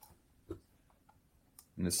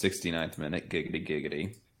in the 69th minute,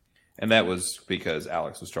 giggity. And that was because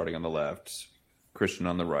Alex was starting on the left, Christian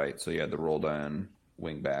on the right, so you had the roll down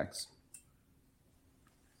wing backs.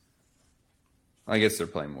 I guess they're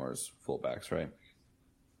playing more as fullbacks, right?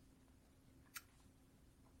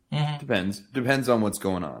 Mm-hmm. Depends on what's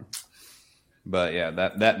going on. But yeah,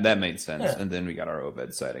 that made sense. Yeah. And then we got our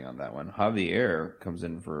Obed sighting on that one. Javier comes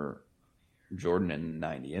in for Jordan in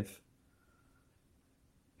 90th.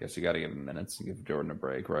 Guess you got to give him minutes and give Jordan a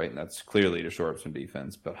break, right? And that's clearly to shore up some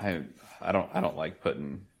defense. But I don't like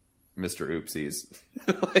putting Mr. Oopsies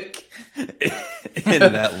like in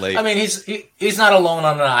that late. I mean, he's not alone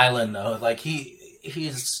on an island though. Like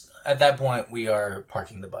he's at that point we are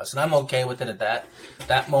parking the bus, and I'm okay with it at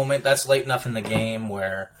that moment. That's late enough in the game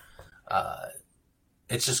where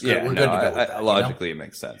it's just good. We're good to go with that, logically, it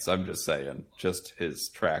makes sense. I'm just saying, just his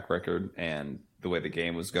track record and the way the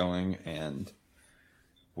game was going, and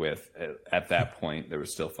with at that point there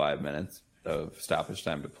was still 5 minutes of stoppage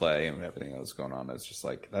time to play and everything that was going on. It's just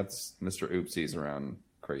like, that's Mr. Oopsies around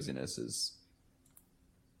craziness is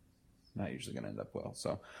not usually going to end up well.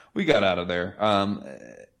 So we got out of there.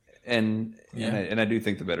 And I do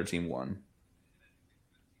think the better team won.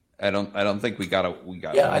 I don't think we got.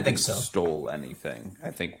 I think so. Stole anything.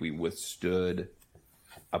 I think we withstood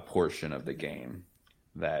a portion of the game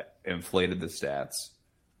that inflated the stats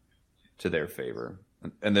to their favor.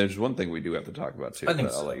 And there's one thing we do have to talk about too.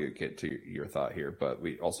 I'll let you get to your thought here, but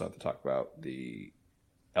we also have to talk about the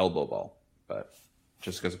elbow ball. But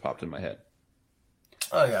just because it popped in my head.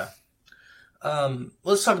 Oh yeah.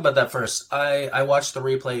 Let's talk about that first. I watched the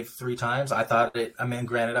replay 3 times. I thought it. I mean,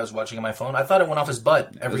 granted, I was watching on my phone. I thought it went off his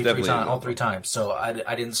butt all 3 times. So I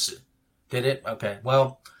didn't. Did it? Okay.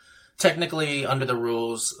 Well, technically, under the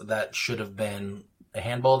rules, that should have been a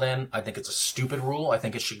handball. Then I think it's a stupid rule. I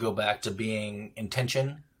think it should go back to being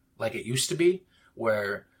intention, like it used to be,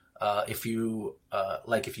 where it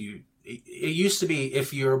used to be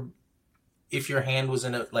if your hand was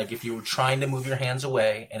in if you were trying to move your hands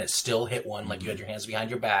away and it still hit one, like you had your hands behind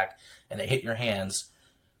your back and it hit your hands,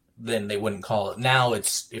 then they wouldn't call it. Now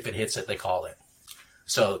it's, if it hits it, they call it.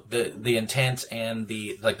 So the intent and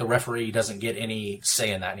the referee doesn't get any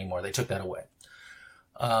say in that anymore. They took that away.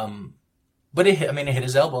 But it hit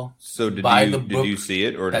his elbow. So did you see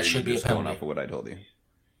it, or did you just going off of what I told you?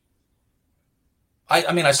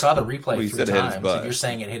 I mean, I saw the replay Well, you 3 said it hit his times. butt. If you're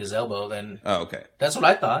saying it hit his elbow, then Oh, okay. that's what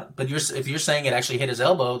I thought. But if you're saying it actually hit his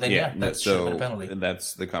elbow, then yeah, that should have been a penalty.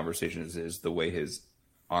 That's the conversation is the way his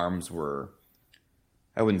arms were,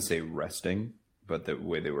 I wouldn't say resting, but the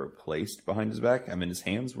way they were placed behind his back. I mean, his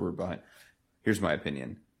hands were behind. Here's my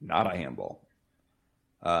opinion. Not a handball.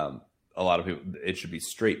 A lot of people, it should be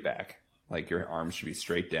straight back. Like your arms should be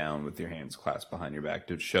straight down with your hands clasped behind your back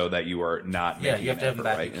to show that you are not making you have an to have effort, them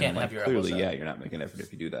back. right? You can't have your elbows clearly, out. you're not making an effort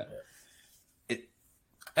if you do that.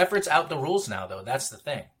 Effort's out the rules now, though. That's the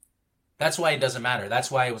thing. That's why it doesn't matter. That's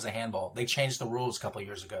why it was a handball. They changed the rules a couple of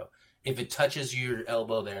years ago. If it touches your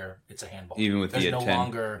elbow there, it's a handball. Even with there's the no intent.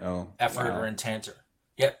 longer effort or intent.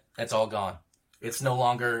 Yep, that's all gone. It's no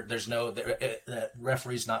longer. There's no. The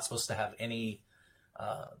referee's not supposed to have any.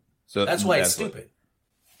 So that's why it's stupid.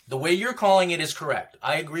 The way you're calling it is correct.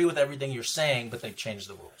 I agree with everything you're saying, but they've changed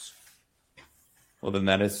the rules. Well, then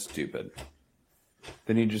that is stupid.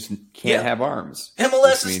 Then you just can't have arms.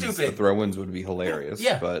 MLS is means stupid. The throw-ins would be hilarious.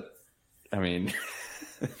 Yeah. But, I mean...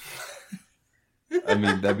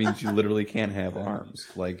 that means you literally can't have arms.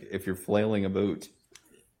 Like, if you're flailing a boot,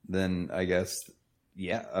 then I guess,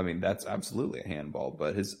 yeah, I mean, that's absolutely a handball.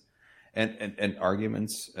 But his... And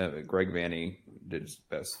arguments, Greg Vanny did his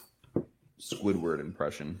best Squidward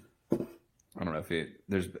impression. I don't know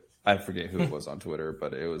if I forget who it was on Twitter,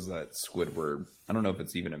 but it was that Squidward. I don't know if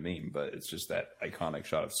it's even a meme, but it's just that iconic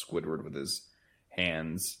shot of Squidward with his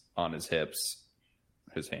hands on his hips,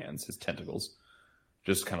 his tentacles,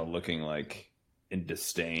 just kind of looking like in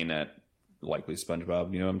disdain at likely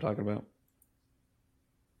SpongeBob. You know what I'm talking about?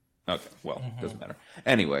 Okay, well, doesn't matter.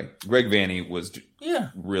 Anyway, Greg Vanny was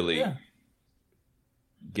really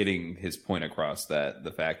getting his point across, that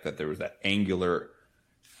the fact that there was that angular,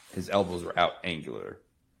 his elbows were out angular.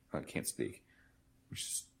 I can't speak, which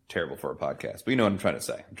is terrible for a podcast. But you know what I'm trying to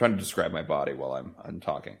say. I'm trying to describe my body while I'm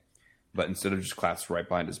talking. But instead of just clasped right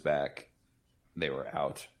behind his back, they were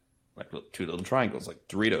out like 2 little triangles, like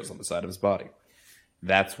Doritos on the side of his body.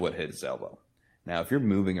 That's what hit his elbow. Now, if you're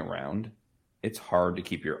moving around, it's hard to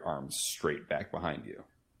keep your arms straight back behind you.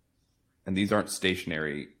 And these aren't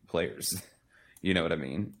stationary players. You know what I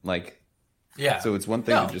mean? Like, yeah. So it's one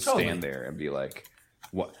thing to just stand there and be like,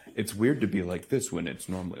 what? It's weird to be like this when it's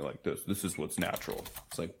normally like this. This is what's natural.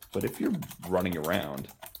 It's like, but if you're running around,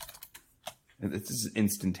 it's an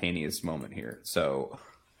instantaneous moment here. So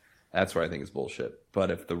that's where I think it's bullshit. But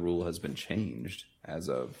if the rule has been changed as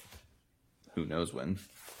of who knows when,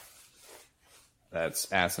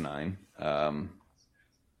 that's asinine. And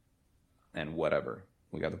whatever.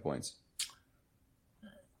 We got the points.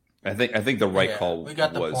 I think the right call we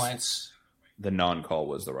got the was points. The non-call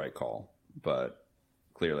was the right call, but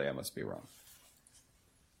clearly I must be wrong.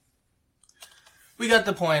 We got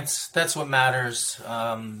the points. That's what matters.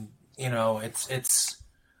 It's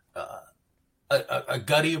a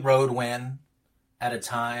gutty road win at a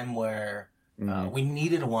time where we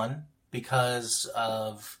needed one because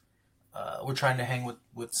of we're trying to hang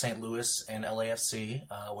with St. Louis and LAFC,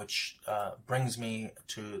 which brings me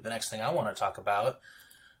to the next thing I want to talk about.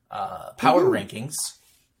 Power rankings.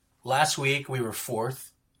 Last week we were 4th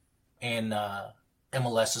in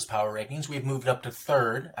MLS's power rankings. We've moved up to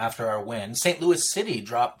 3rd after our win. St. Louis City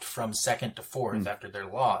dropped from 2nd to 4th after their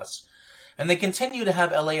loss. And they continue to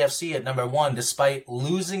have LAFC at number 1 despite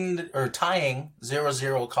losing or tying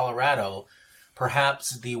 0-0 Colorado,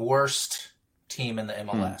 perhaps the worst team in the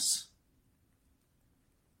MLS.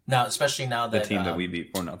 Now, especially now that the team that we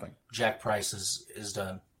beat 4-0. Jack Price is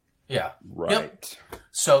done. Yeah. Right. Yep.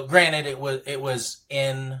 So granted it was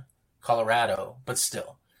in Colorado, but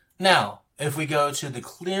still. Now, if we go to the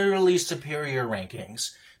clearly superior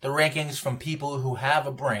rankings, the rankings from people who have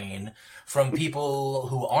a brain, from people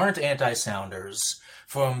who aren't anti-Sounders,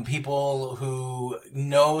 from people who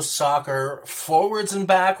know soccer forwards and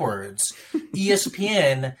backwards,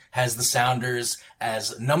 ESPN has the Sounders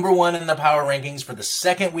as number 1 in the power rankings for the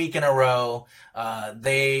 2nd week in a row.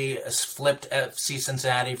 They flipped FC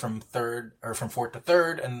Cincinnati from 4th to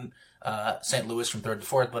 3rd, and St. Louis from 3rd to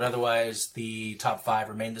 4th, but otherwise the top 5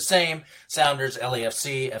 remain the same. Sounders,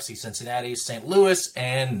 LAFC, FC Cincinnati, St. Louis,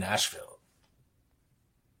 and Nashville.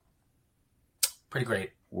 Pretty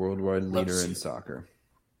great. Worldwide leader in soccer.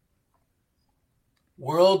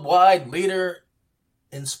 Worldwide leader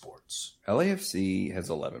in sports. LAFC has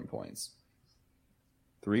 11 points.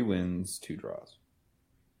 3 wins, 2 draws.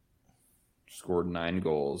 Scored 9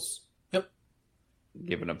 goals. Yep.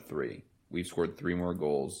 Given up 3. We've scored 3 more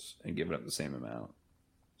goals and given up the same amount.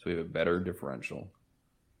 So we have a better differential.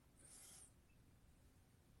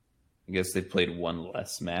 I guess they played 1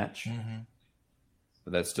 less match. Mm-hmm.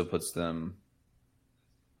 But that still puts them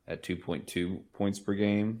at 2.2 points per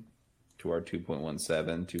game to our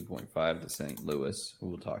 2.17, 2.5 to St. Louis, who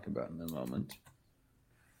we'll talk about in a moment.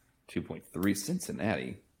 2.3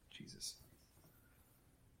 Cincinnati. Jesus.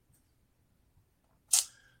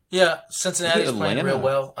 Yeah, Cincinnati's playing Atlanta. real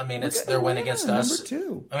well. I mean, it's their win against us. Number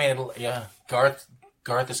 2. I mean, yeah, Garth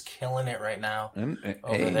is killing it right now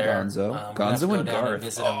over there. Gonzo. We're gonna have to Gonzo go and down Garth.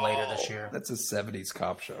 visit him later this year. That's a 70s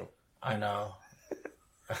cop show. I know.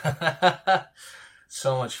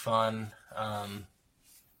 So much fun. Are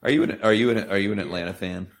you an Atlanta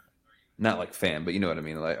fan? Not like fan, but you know what I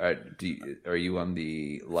mean. Like, are you on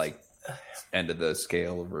the like end of the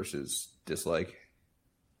scale versus dislike?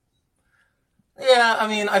 Yeah, I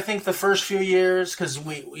mean, I think the first few years, because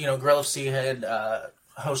Grill FC had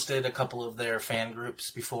hosted a couple of their fan groups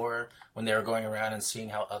before when they were going around and seeing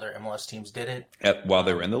how other MLS teams did it. While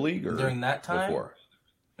they were in the league, or during that time? before?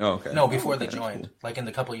 Oh, okay. No, before they that's joined. cool. Like in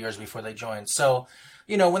the couple of years before they joined. So,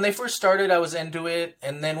 when they first started, I was into it,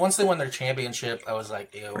 and then once they won their championship, I was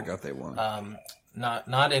like, ew. Forgot they won.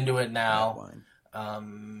 Not into it now.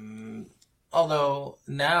 Although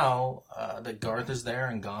now that Garth is there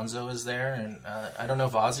and Gonzo is there, and I don't know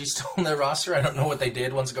if Ozzy's still on their roster. I don't know what they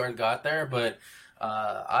did once Garth got there, but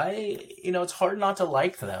it's hard not to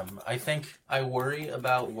like them. I think I worry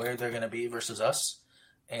about where they're going to be versus us,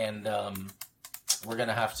 and we're going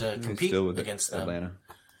to have to compete against them. Atlanta.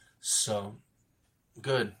 So,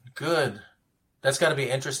 good. That's got to be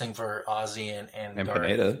interesting for Ozzy and Garth.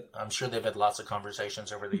 Pineda. I'm sure they've had lots of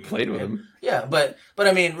conversations over the years. Played with him. Yeah, but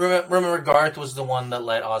I mean, remember Garth was the one that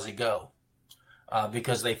let Ozzy go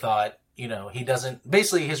because they thought, he doesn't.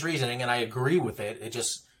 Basically, his reasoning, and I agree with it.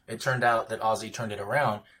 It turned out that Ozzy turned it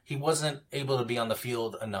around. He wasn't able to be on the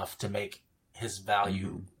field enough to make his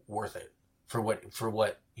value worth it for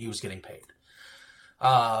what he was getting paid.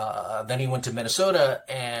 Then he went to Minnesota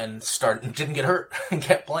and didn't get hurt and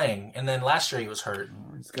kept playing. And then last year he was hurt.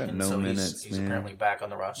 He's got and no so minutes. He's apparently back on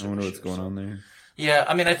the roster. I wonder what's going on there. Yeah,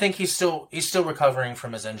 I mean, I think he's still recovering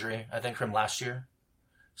from his injury. I think from last year.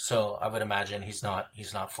 So I would imagine he's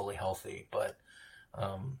not fully healthy. But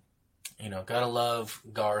gotta love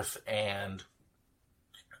Garth and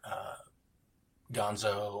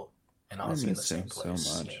Gonzo and Ozzy in the same place.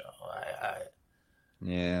 So much.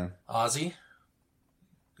 Yeah. Ozzy.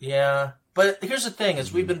 Yeah, but here's the thing: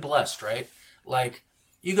 is we've been blessed, right? Like,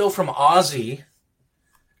 you go from Ozzy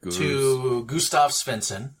to Gustav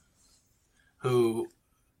Svensson, who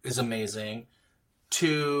is amazing,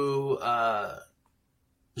 to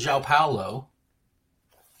João Paulo.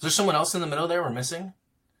 Is there someone else in the middle there we're missing?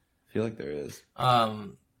 I feel like there is.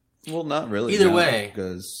 Well, not really. Either way,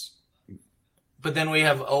 because. But then we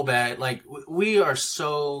have Obed. Like, we are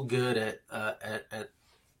so good at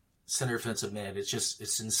center defensive mid. It's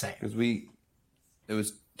insane. Because it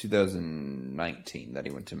was 2019 that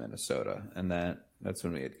he went to Minnesota, and that's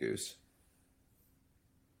when we had Goose.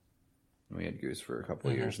 We had Goose for a couple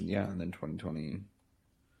of years, and then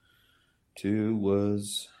 2022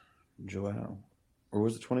 was Joao, or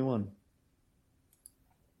was it 21?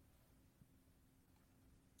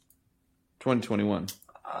 2021,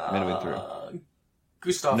 midway through.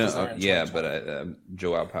 Gustav was there in 2020. but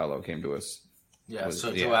Joao Paulo came to us. Yeah,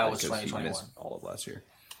 Joao was 2021. He missed all of last year.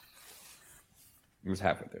 He was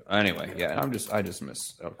halfway through. Anyway, yeah, I just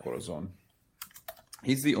miss El Corazon.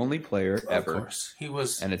 He's the only player ever. Of course. He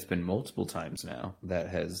was, and it's been multiple times now, that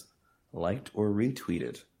has liked or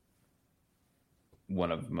retweeted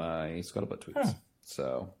one of my Scuttlebutt tweets.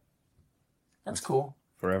 So that's cool.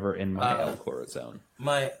 Forever in my El Corazon.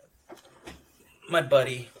 My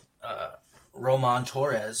buddy Roman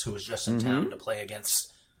Torres, who was just in town to play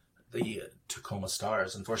against the Tacoma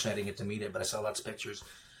Stars. Unfortunately, I didn't get to meet him, but I saw lots of pictures.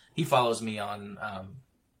 He follows me on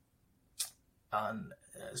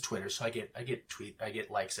his Twitter, so I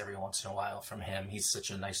get likes every once in a while from him. He's such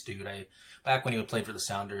a nice dude. Back when he would play for the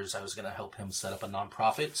Sounders, I was going to help him set up a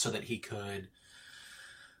nonprofit so that he could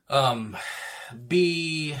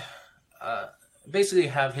basically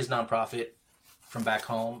have his nonprofit from back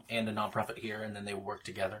home and a nonprofit here, and then they would work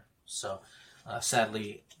together. So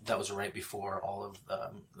sadly, that was right before all of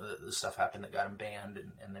the stuff happened that got him banned,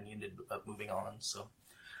 and then he ended up moving on. So,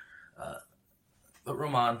 but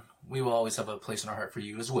Roman, we will always have a place in our heart for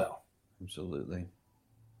you as well. Absolutely.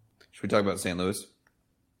 Should we talk about St. Louis?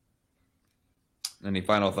 Any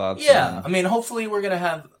final thoughts? Yeah, I mean, hopefully we're gonna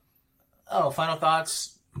have final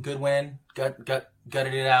thoughts. Good win, gutted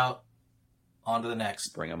it out. On to the next.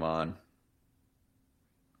 Bring them on.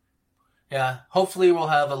 Yeah, hopefully we'll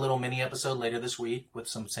have a little mini episode later this week with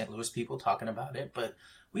some St. Louis people talking about it, but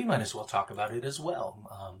we might as well talk about it as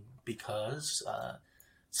well because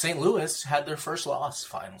St. Louis had their first loss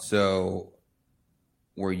finally. So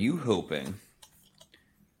were you hoping,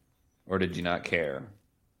 or did you not care?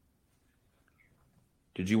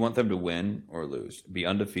 Did you want them to win or lose? Be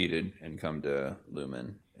undefeated and come to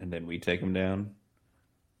Lumen, and then we take them down?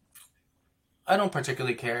 I don't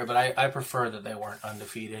particularly care, but I prefer that they weren't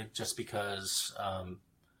undefeated just because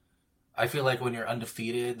I feel like when you're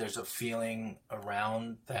undefeated, there's a feeling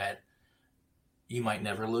around that you might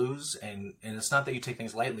never lose. And it's not that you take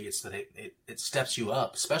things lightly, it's that it steps you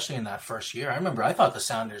up, especially in that first year. I remember I thought the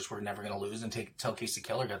Sounders were never going to lose until Casey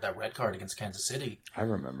Keller got that red card against Kansas City. I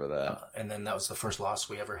remember that. And then that was the first loss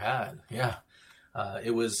we ever had. Yeah.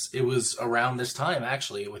 It was around this time,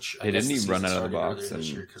 actually, which I guess didn't he run out of the started box earlier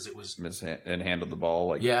this year 'cause it was and handled the ball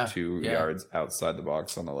like 2 yards outside the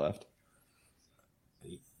box on the left?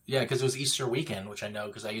 Yeah, because it was Easter weekend, which I know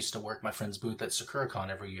because I used to work my friend's booth at SakuraCon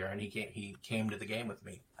every year, and he came to the game with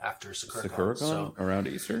me after SakuraCon. SakuraCon so, around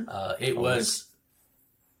Easter? It was,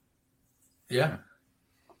 yeah.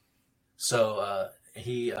 So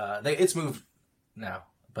it's moved now,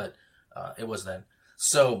 but it was then.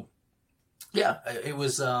 So yeah, it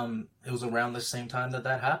was around the same time that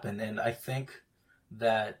happened, and I think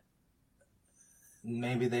that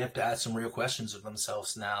maybe they have to ask some real questions of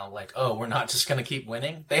themselves now. Like, oh, we're not just going to keep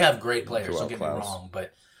winning. They have great players. Don't get me wrong,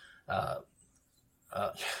 but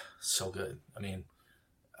so good. I mean,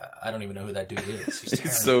 I don't even know who that dude is.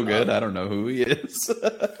 He's so good. I don't know who he is.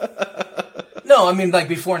 No, I mean, like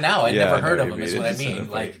before now, I never heard of him. Is what I mean.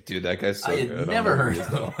 Like, dude, that guy's so I good. had never heard of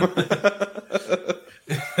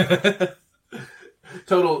him.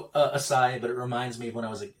 Total aside, but it reminds me of when I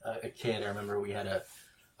was a kid. I remember we had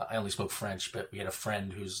I only spoke French, but we had a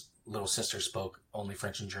friend whose little sister spoke only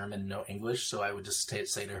French and German, no English. So I would just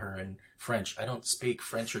say to her in French, I don't speak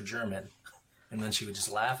French or German. And then she would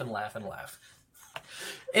just laugh and laugh and laugh.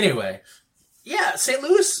 Anyway, yeah, St.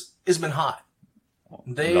 Louis has been hot.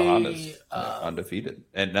 They the hottest, undefeated.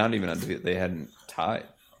 And not even undefeated. They hadn't tied.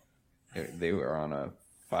 They were on a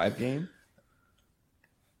 5-game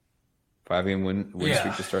win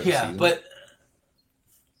streak to start the season.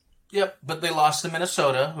 But they lost to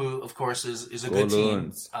Minnesota, who of course is a good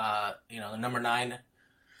team. Number nine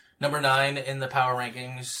in the power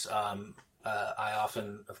rankings. I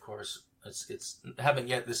often, of course, it's haven't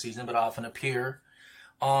yet this season, but I often appear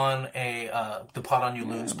on the Pot on You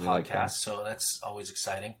Loons podcast, like that. So that's always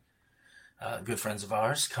exciting. Good friends of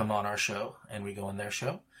ours come on our show, and we go on their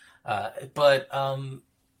show. But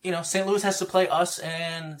St. Louis has to play us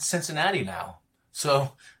and Cincinnati now.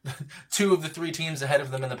 So, 2 of the 3 teams ahead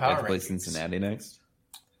of them in the power rankings. Play Cincinnati next.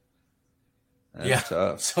 That's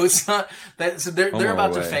tough. So it's not that. So they're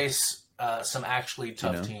about to face some actually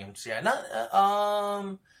tough teams. Yeah, not.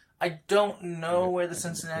 I don't know where the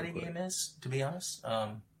Cincinnati game is, to be honest.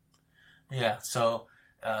 Yeah, so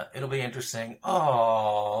it'll be interesting.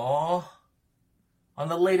 Oh, on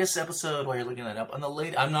the latest episode, while you're looking that up,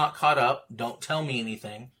 I'm not caught up. Don't tell me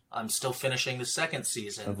anything. I'm still finishing the 2nd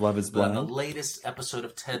season of Love Is Blind. On the latest episode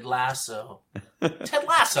of Ted Lasso. Ted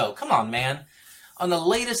Lasso, come on, man. On the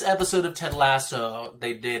latest episode of Ted Lasso,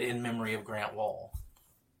 they did In Memory of Grant Wall.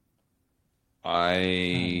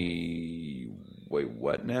 Wait,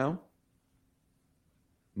 what now?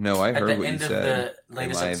 No, I heard what you said. At the end of the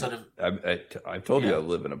latest episode of... I told you I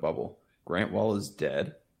live in a bubble. Grant Wall is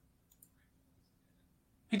dead?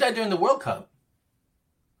 He died during the World Cup.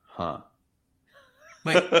 Huh.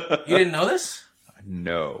 Wait, you didn't know this?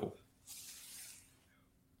 No.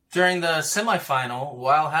 During the semifinal,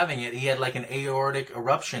 while having it, he had like an aortic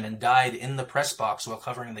eruption and died in the press box while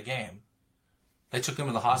covering the game. They took him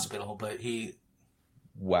to the hospital, but he...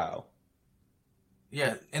 Wow.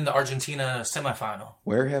 Yeah, in the Argentina semifinal.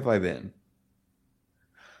 Where have I been?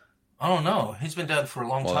 I don't know. He's been dead for a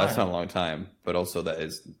long time. Well, that's not a long time, but also that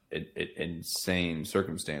is insane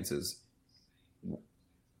circumstances.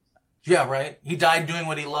 Yeah, right? He died doing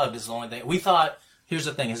what he loved is the only thing. We thought, here's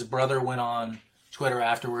the thing, his brother went on Twitter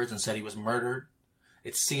afterwards and said he was murdered.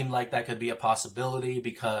 It seemed like that could be a possibility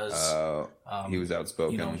because he was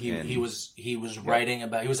outspoken. He was writing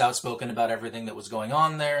about, he was outspoken about everything that was going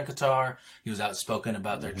on there in Qatar. He was outspoken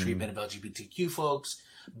about their treatment of LGBTQ folks.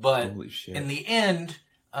 But in the end,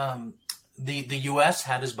 the U.S.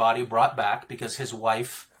 had his body brought back because his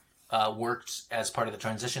wife worked as part of the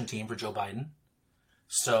transition team for Joe Biden.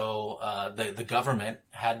 So the government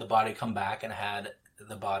had the body come back and had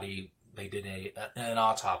the body. They did an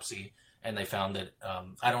autopsy, and they found that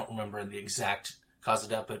I don't remember the exact cause of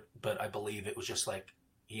death, but I believe it was just like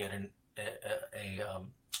he had an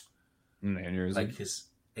aneurysm, like his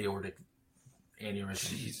aortic aneurysm,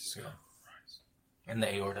 Jesus Christ. in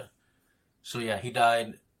the aorta. So yeah, he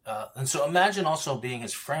died And so imagine also being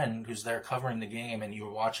his friend who's there covering the game, and you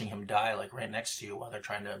were watching him die like right next to you while they're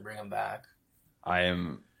trying to bring him back. I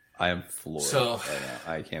am floored. So right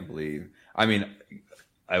now. I can't believe. I mean,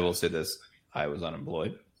 I will say this: I was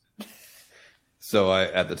unemployed, so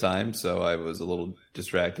at the time, so I was a little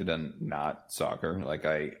distracted on not soccer. Like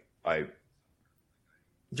I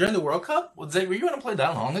during the World Cup, were you going to play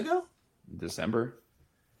that long ago? December,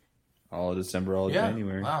 all of December, all of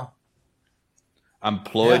January. Wow. I'm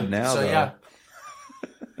employed now. So though.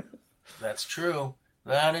 That's true.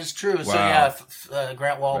 That is true. Wow. So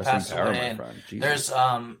Grant Wall Resting passed power, away. my And friend. Jesus. there's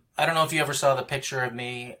I don't know if you ever saw the picture of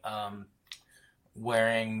me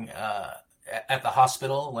wearing at the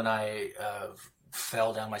hospital when I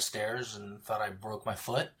fell down my stairs and thought I broke my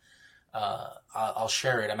foot. I'll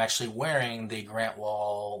share it. I'm actually wearing the Grant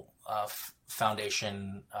Wall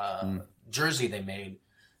Foundation jersey they made.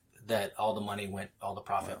 That all the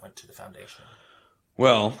profit went to the foundation.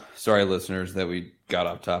 Well, sorry, listeners, that we got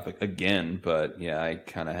off topic again, but yeah, I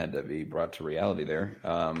kind of had to be brought to reality there.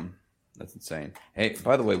 That's insane. Hey,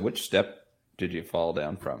 by the way, which step did you fall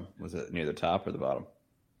down from? Was it near the top or the bottom?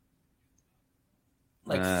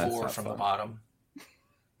 Like That's 4 not from fun. the bottom.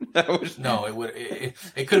 That No,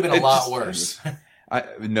 it could have been a lot worse.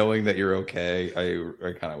 Knowing that you're okay,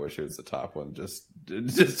 I kind of wish it was the top one, just Right.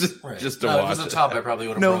 to No, watch if it was the top, I probably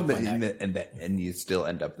would have No, broke my neck. and you still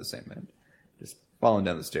end up the same end, just falling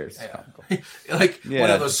down the stairs. It's Yeah. comical. Like Yeah,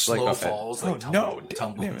 one of those it's like, slow okay. falls, like No,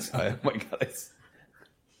 tumbles. damn it. Oh my god, it's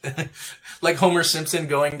Like Homer Simpson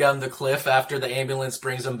going down the cliff after the ambulance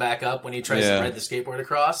brings him back up when he tries Yeah. to ride the skateboard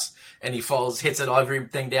across, and he falls, hits it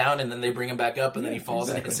everything down, and then they bring him back up, and then he falls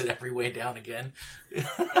and hits it every way down again.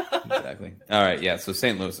 exactly. All right, yeah. So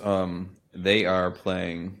St. Louis, they are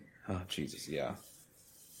playing. Oh Jesus, yeah.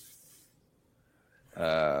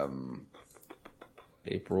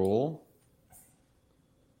 April.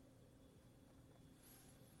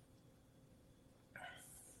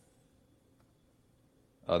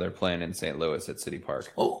 Oh, they're playing in St. Louis at City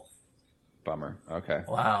Park. Oh, Bummer. Okay.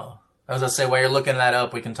 wow. I was going to say, while you're looking that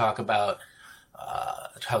up, we can talk about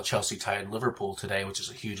how Chelsea tied Liverpool today, which is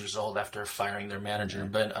a huge result after firing their manager.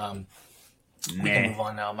 But we can move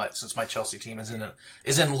on now, since my Chelsea team is in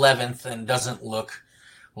 11th and doesn't look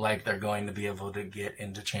like they're going to be able to get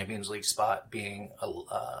into Champions League spot, being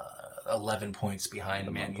 11 points behind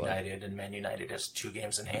Man United, and Man United has 2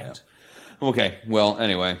 games in hand. Okay. Well,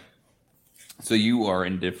 anyway, so you are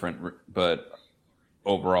indifferent, but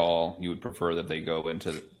overall, you would prefer that they go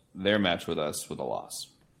into their match with us with a loss.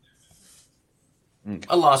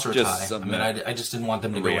 A loss or a Just tie. I something mean, that- I just didn't want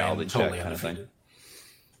them to go reality in check totally kind of thing. undefeated.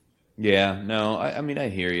 Yeah, no, I mean, I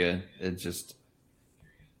hear you. It's just,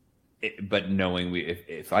 but knowing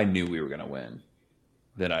if I knew we were going to win,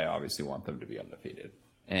 then I obviously want them to be undefeated.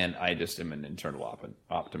 And I just am an internal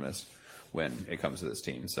optimist when it comes to this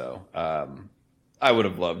team. So I would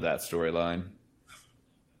have loved that storyline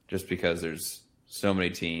just because there's so many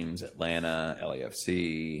teams, Atlanta,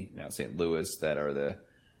 LAFC, now St. Louis, that are the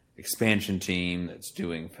expansion team that's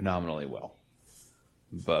doing phenomenally well.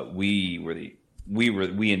 But we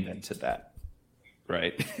invented that,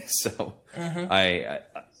 right? So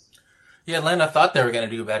Yeah, Atlanta thought they were going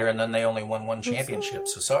to do better, and then they only won 1 championship,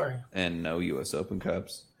 so sorry. and no U.S. Open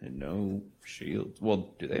Cups and no Shields. Well,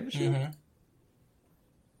 do they have a Shield?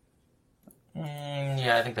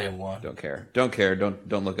 Yeah, I think they won. Don't care.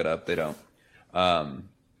 Don't look it up. They don't.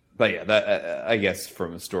 But yeah, that I guess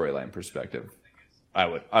from a storyline perspective, I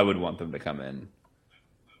would want them to come in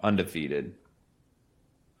undefeated,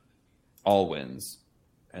 all wins,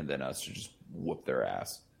 and then us to just whoop their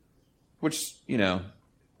ass. Which,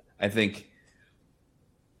 I think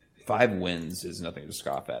 5 wins is nothing to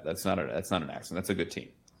scoff at. That's not an accident. That's a good team.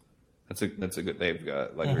 That's a good. They've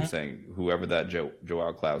got, like we were saying, whoever that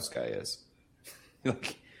Joao Klaus guy is,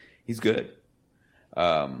 like, he's good.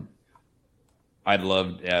 I'd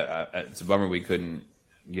love. It's a bummer we couldn't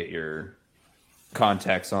get your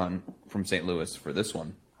contacts from St. Louis for this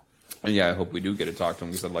one. And yeah, I hope we do get to talk to them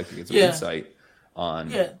because I'd like to get some insight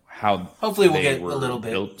on how Hopefully we'll they get a were little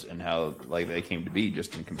bit. built and how they came to be,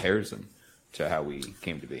 just in comparison to how we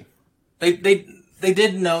came to be. They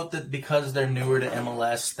did note that because they're newer to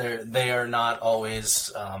MLS, they are not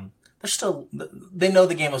always. They know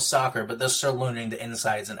the game of soccer, but they're still learning the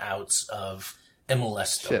insides and outs of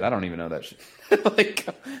MLS. Shit, I don't even know that shit. It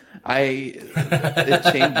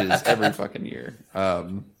changes every fucking year.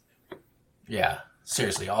 Yeah,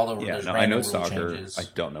 seriously, all over. Yeah, there's no, I know random rule soccer. changes. I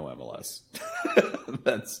don't know MLS.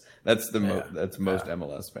 that's most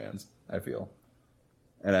MLS fans, I feel.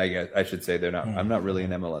 And I should say they're not. I'm not really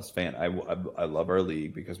an MLS fan. I love our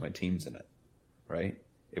league because my team's in it, right?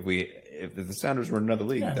 If the Sounders were in another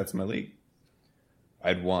league, that's my league.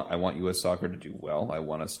 I want U.S. soccer to do well. I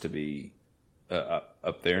want us to be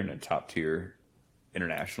up there in a top tier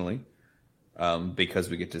internationally, because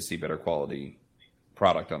we get to see better quality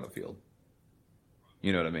product on the field.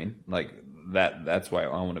 You know what I mean? Like that's why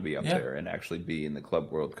I want to be up there and actually be in the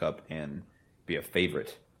Club World Cup and be a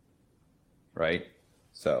favorite. Right?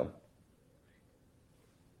 So,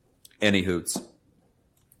 any hoots.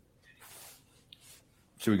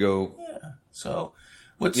 Should we go? Yeah. So,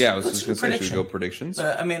 what's I was just going to say, should we go predictions?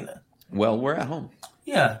 Well, we're at home.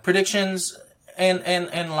 Yeah, predictions and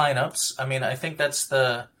lineups. I mean, I think that's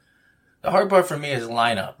the hard part for me is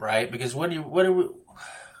lineup, right? Because what are we going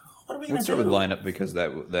to do? Let's start with lineup because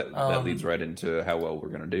that leads right into how well we're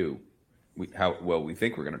going to do, how well we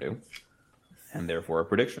think we're going to do, and therefore our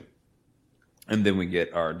prediction. And then we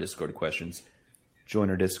get our Discord questions.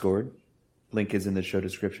 Join our Discord. Link is in the show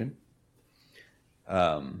description.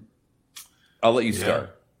 I'll let you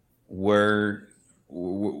start. Where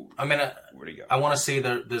do you go? I want to see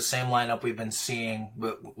the same lineup we've been seeing,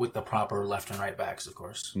 but with the proper left and right backs, of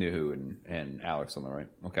course. Nuhu and Alex on the right.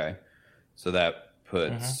 Okay. So that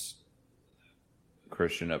puts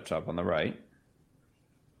Christian up top on the right.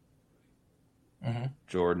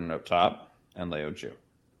 Jordan up top, and Leo Chu.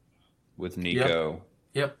 With Nico.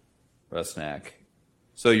 Yep. Rusnak.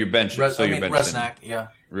 So you're benching. Rusnak, yeah.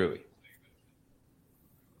 Rui.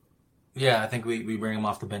 Yeah, I think we bring him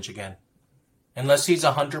off the bench again. Unless he's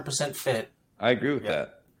 100% fit. I agree with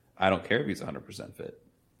that. I don't care if he's 100% fit.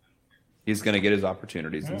 He's going to get his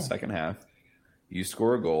opportunities in the second half. You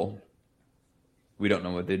score a goal. We don't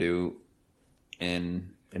know what they do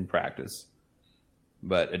in practice.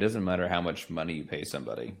 But it doesn't matter how much money you pay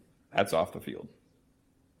somebody. That's off the field.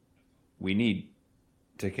 We need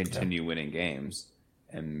to continue winning games.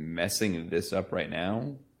 And messing this up right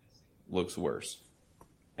now looks worse.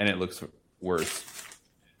 And it looks worse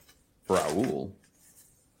for Raul.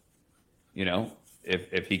 You know,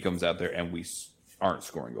 if he comes out there and we aren't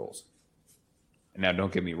scoring goals. Now,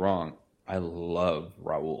 don't get me wrong. I love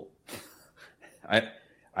Raul.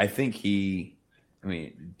 I think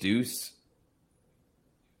Deuce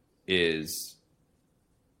is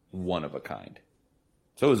one of a kind.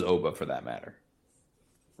 So is Oba, for that matter.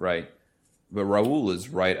 Right? But Raul is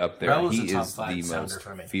right up there. Raul's he a top is five the most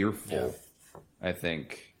fearful, I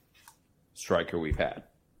think, striker we've had.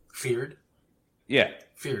 Feared? Yeah.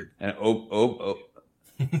 Feared. And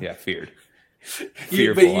yeah, feared.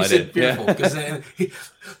 Fearful. But you said fearful because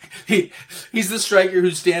he's the striker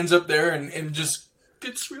who stands up there and just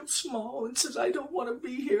gets real small and says, "I don't want to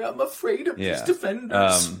be here. I'm afraid of these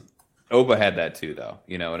defenders." Oba had that too, though.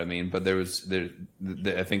 You know what I mean? But I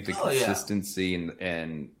think the consistency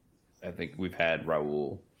and I think we've had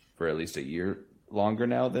Raul for at least a year longer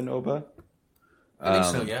now than Oba. I think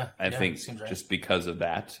so, yeah. I think just because of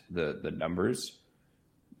that, the numbers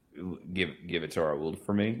give it to Raul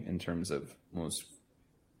for me in terms of most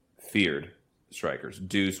feared strikers.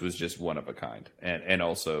 Deuce was just one of a kind and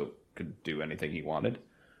also could do anything he wanted.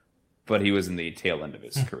 But he was in the tail end of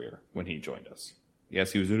his career when he joined us.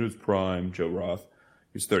 Yes, he was in his prime, Joe Roth.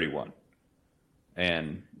 He was 31.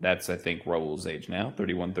 And that's, I think, Raul's age now,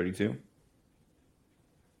 31, 32.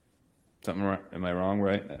 Something, am I wrong,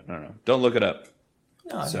 right? I don't know. Don't look it up.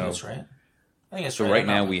 No, I think that's right. So right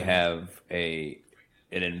now we have an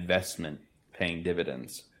investment paying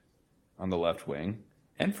dividends on the left wing,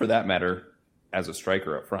 and for that matter, as a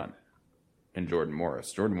striker up front, in Jordan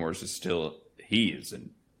Morris. Jordan Morris is he is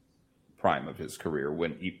in prime of his career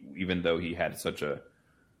even though he had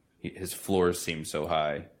his floors seemed so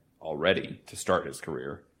high already to start his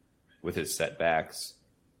career with his setbacks,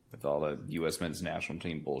 with all the U.S. men's national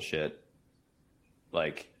team bullshit.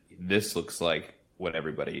 Like, this looks like what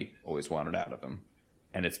everybody always wanted out of him.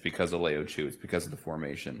 And it's because of Leo Chu. It's because of the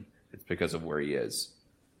formation. It's because of where he is.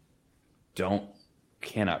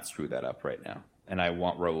 Cannot screw that up right now. And I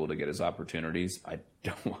want Raul to get his opportunities. I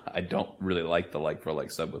don't really like the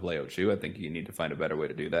like-for-like sub with Leo Chu. I think you need to find a better way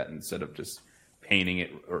to do that instead of just painting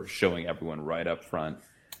it or showing everyone right up front.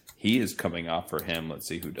 He is coming off for him. Let's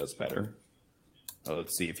see who does better.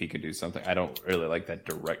 Let's see if he can do something. I don't really like that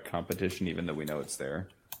direct competition, even though we know it's there.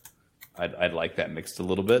 I'd like that mixed a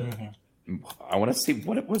little bit. Mm-hmm. I want to see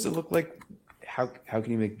what does it look like. How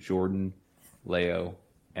can you make Jordan, Leo,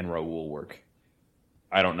 and Raul work?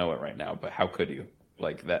 I don't know it right now, but how could you?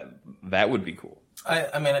 Like that would be cool.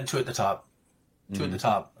 I mean, two at the top. Two at the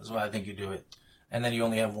top is why I think you do it. And then you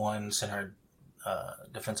only have one center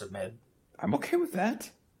defensive mid. I'm okay with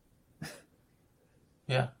that.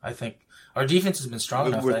 Yeah, I think our defense has been strong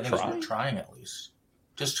enough that I think we're trying at least.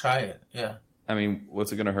 Just try it, yeah. I mean,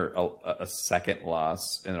 what's it going to hurt? A second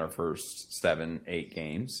loss in our first 7-8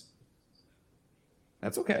 games.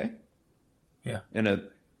 That's okay. Yeah. And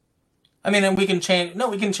we can change. No,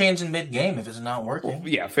 we can change in mid-game if it's not working. Well,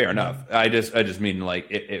 yeah, fair enough. I just mean like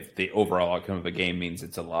if the overall outcome of a game means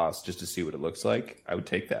it's a loss, just to see what it looks like, I would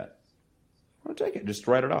take that. I would take it. Just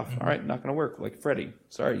write it off. All right, not going to work. Like Freddie.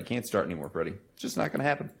 Sorry, you can't start anymore, Freddie. It's just not going to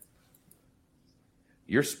happen.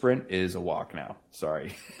 Your sprint is a walk now.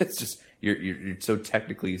 Sorry. It's just you're so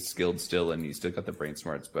technically skilled still, and you still got the brain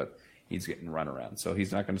smarts, but he's getting run around. So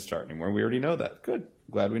he's not going to start anymore. We already know that. Good.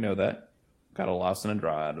 Glad we know that. Got a loss and a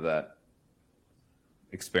draw out of that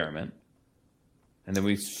experiment. And then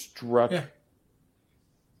we struck... Yeah.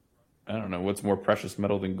 I don't know. What's more precious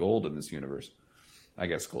metal than gold in this universe? I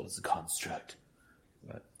guess gold is a construct.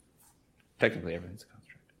 But technically everything's a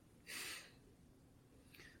construct.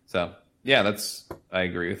 So, yeah, I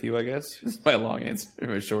agree with you, I guess. It's my long answer.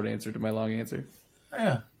 My short answer to my long answer.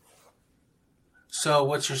 Yeah. So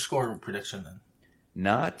what's your score prediction then?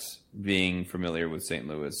 Not being familiar with St.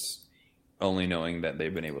 Louis, only knowing that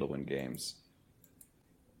they've been able to win games.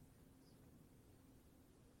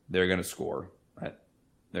 They're going to score.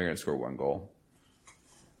 They're going to score 1 goal.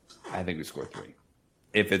 I think we score 3.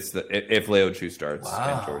 If Leo Chu starts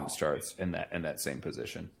and Jordan starts in that same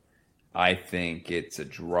position, I think it's a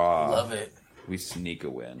draw. Love it. We sneak a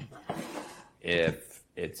win. If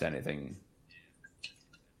it's anything,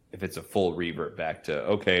 if it's a full revert back to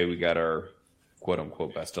okay, we got our quote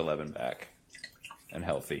unquote best 11 back and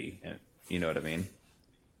healthy, and you know what I mean.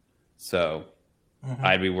 So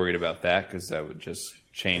I'd be worried about that because that would just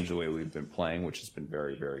change the way we've been playing, which has been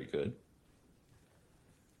very, very good.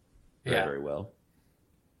 Very, very well.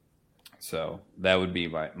 So that would be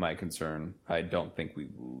my concern. I don't think we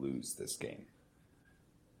lose this game.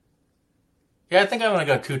 Yeah, I think I'm going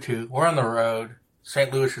to go 2-2. We're on the road.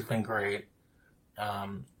 St. Louis has been great. I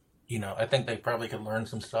think they probably could learn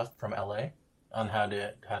some stuff from LA on how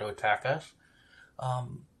to attack us.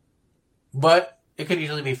 But it could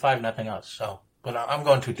easily be 5-0 us. So, but I'm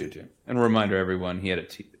going 2-2. And a reminder, everyone, he had a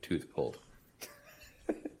tooth pulled.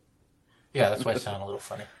 Yeah, that's why I sound a little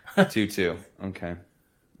funny. 2-2. Okay.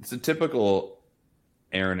 It's a typical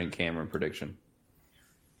Aaron and Cameron prediction.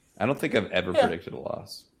 I don't think I've ever predicted a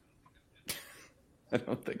loss. I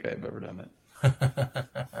don't think I've ever done it.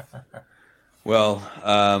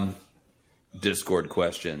 Well, Discord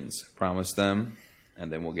questions. Promise them,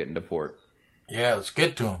 and then we'll get into port. Yeah, let's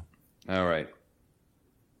get to them. All right.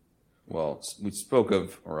 Well, I spoke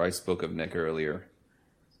of Nick earlier.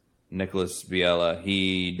 Nicholas Biella,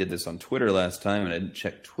 he did this on Twitter last time, and I didn't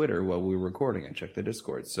check Twitter while we were recording. I checked the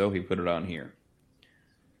Discord, so he put it on here.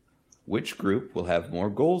 Which group will have more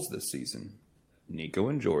goals this season? Nico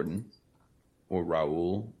and Jordan, or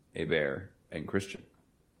Raul, Hebert, and Christian?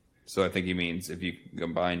 So I think he means if you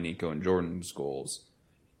combine Nico and Jordan's goals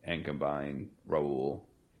and combine Raul,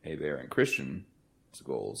 Hebert, and Christian's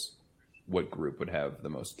goals, what group would have the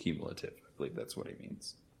most cumulative? I believe that's what he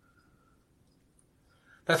means.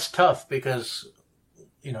 That's tough because,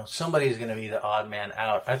 somebody's going to be the odd man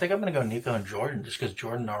out. I think I'm going to go Nico and Jordan just because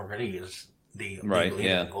Jordan already is the leader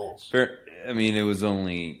in goals. Fair. I mean, it was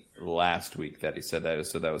only last week that he said that,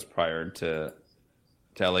 so that was prior to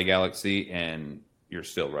LA Galaxy, and you're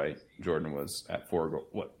still right. Jordan was at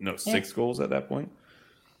 6 goals at that point.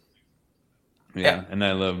 Yeah. And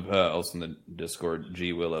I love also in the Discord,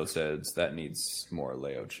 G Willow says that needs more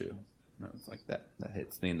Leo Chu. I was like, that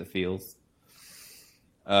hits me in the feels.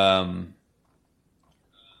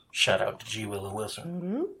 Shout out to G Willow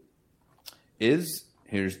Wilson.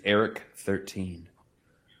 Here's Eric 13.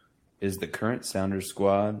 Is the current Sounders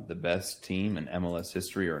squad the best team in MLS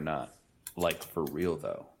history or not? Like for real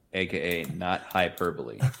though, aka not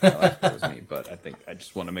hyperbole. That was me, but I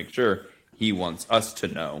just want to make sure he wants us to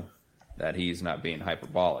know that he's not being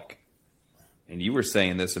hyperbolic. And you were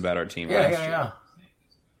saying this about our team last year. Yeah.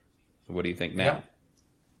 So what do you think now?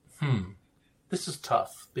 Yeah. This is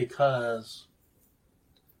tough because,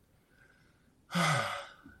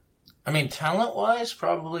 talent-wise,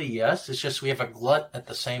 probably yes. It's just we have a glut at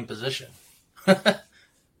the same position. And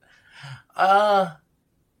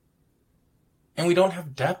we don't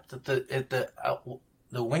have depth at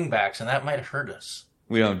the wing backs, and that might hurt us.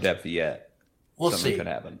 We don't have depth yet. We'll Something see. could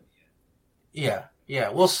happen. Yeah,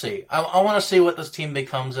 we'll see. I want to see what this team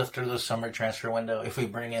becomes after the summer transfer window. If we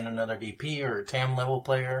bring in another VP or a TAM level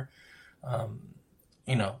player,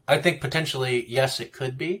 I think potentially yes, it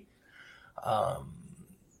could be.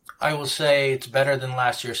 I will say it's better than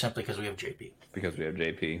last year simply because we have JP. Because we have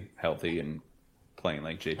JP healthy and playing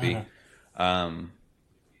like JP. Mm-hmm.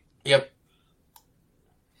 Yep.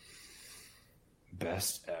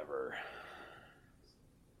 Best ever.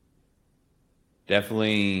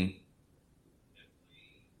 Definitely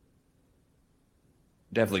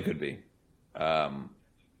could be.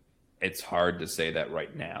 It's hard to say that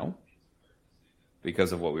right now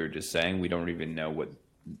because of what we were just saying. We don't even know what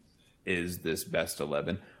is this best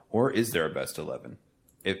 11, or is there a best 11?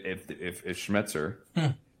 If Schmetzer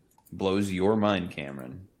blows your mind,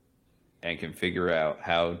 Cameron, and can figure out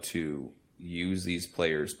how to use these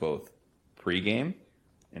players both pre-game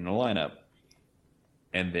in the lineup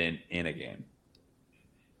and then in a game,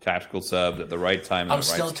 tactical subs at the right time, in the right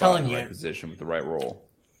spot, in the right position with the right role.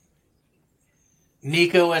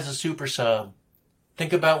 Nico as a super sub.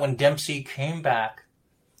 Think about when Dempsey came back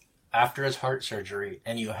after his heart surgery,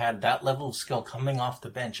 and you had that level of skill coming off the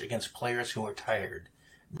bench against players who are tired.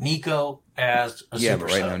 Nico as a super sub. Yeah, but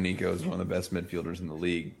right now Nico is one of the best midfielders in the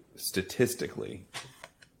league statistically.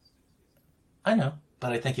 I know,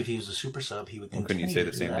 but I think if he was a super sub, he would continue couldn't you say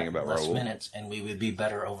the same thing about less Raul? Minutes, and we would be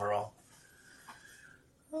better overall.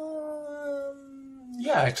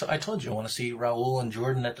 Yeah, I told you I want to see Raul and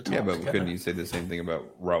Jordan at the top. Yeah, but together. couldn't you say the same thing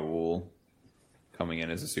about Raul coming in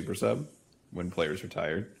as a super sub when players are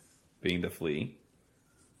tired, being the flea?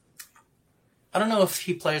 I don't know if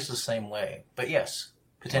he plays the same way, but yes,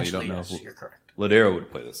 potentially know yes, if- you're correct. Ladero would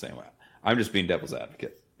play the same way. I'm just being devil's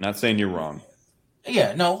advocate. Not saying you're wrong.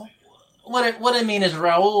 Yeah, no. What I mean is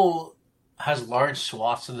Raul has large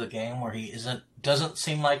swaths of the game where he doesn't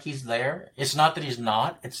seem like he's there. It's not that he's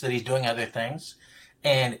not; it's that he's doing other things,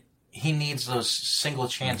 and he needs those single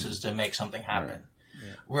chances to make something happen. Right.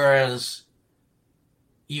 Yeah. Whereas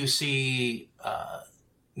you see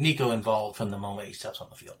Nico involved from the moment he steps on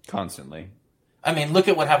the field. Constantly. I mean, look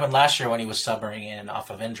at what happened last year when he was subbing in off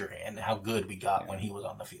of injury, and how good we got when he was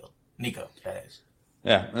on the field. Nico, that is.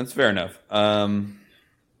 Yeah, that's fair enough.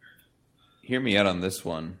 Hear me out on this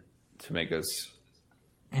one to make us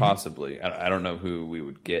possibly. I don't know who we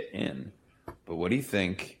would get in, but what do you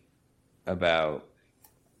think about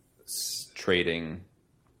trading?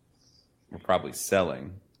 We're probably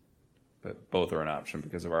selling, but both are an option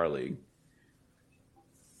because of our league.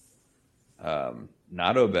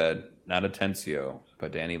 Not Obed, not Atencio,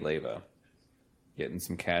 but Danny Leyva, getting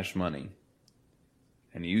some cash money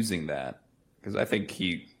and using that because I think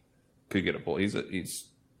he could get a pull. He's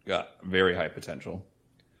got very high potential.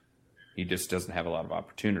 He just doesn't have a lot of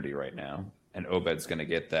opportunity right now, and Obed's going to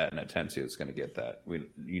get that, and Atencio's going to get that.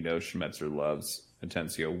 Schmetzer loves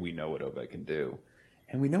Atencio. We know what Obed can do,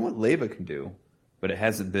 and we know what Leyva can do, but it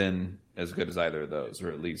hasn't been as good as either of those, or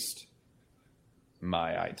at least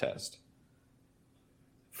my eye test.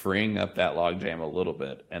 Freeing up that logjam a little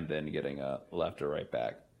bit, and then getting a left or right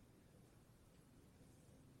back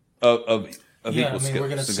of equal skill.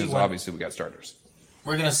 Because obviously we got starters.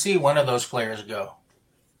 We're going to see one of those players go.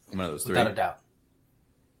 One of those three. Without a doubt.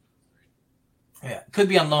 Yeah. Could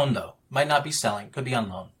be on loan, though. Might not be selling. Could be on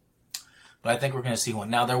loan. But I think we're going to see one.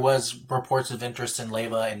 Now, there was reports of interest in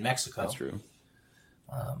Leyva in Mexico. That's true.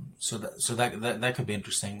 So that could be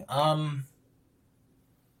interesting. I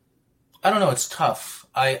don't know. It's tough.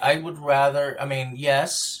 I would rather... I mean,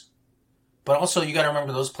 yes. But also, you got to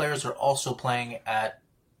remember, those players are also playing at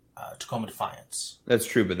Tacoma Defiance. That's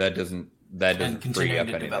true, but that doesn't free up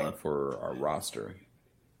anything develop. for our roster.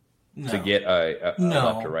 No. To get a No.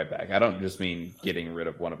 left or right back. I don't just mean getting rid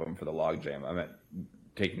of one of them for the logjam. I meant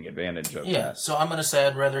taking advantage of that. So I'm going to say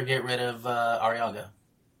I'd rather get rid of Arriaga.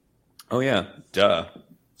 Oh, yeah. Duh.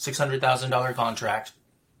 $600,000 contract.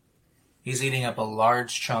 He's eating up a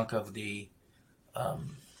large chunk of the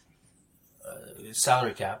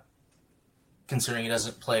salary cap. Considering he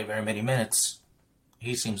doesn't play very many minutes,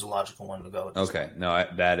 he seems a logical one to go with. Okay. No,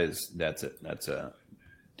 that's it. That's a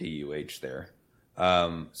DUH there.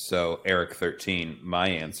 So Eric 13, my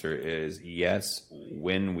answer is yes,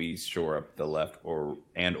 when we shore up the left or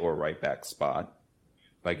right back spot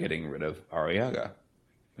by getting rid of Arriaga,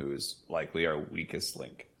 who is likely our weakest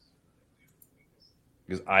link.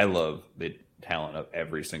 Because I love the talent of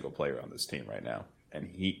every single player on this team right now.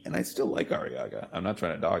 And I still like Arriaga. I'm not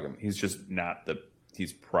trying to dog him. He's just not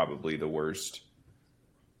he's probably the worst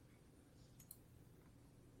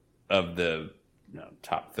of the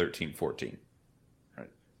top 13, 14. Right?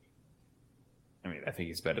 I mean, I think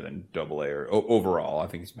he's better than Double A overall. I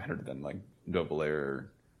think he's better than like Double A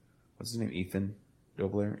or what's his name? Ethan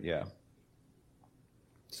Double A? Yeah.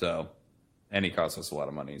 So, and he costs us a lot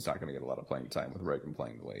of money. He's not going to get a lot of playing time with Reagan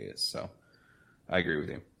playing the way he is. So, I agree with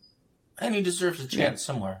you. And he deserves a chance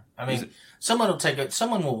somewhere. I mean, someone will take it.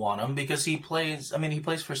 Someone will want him because he plays. I mean, he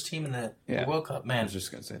plays for his team in the World Cup. Man, I was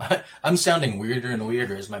just going to say that. I'm sounding weirder and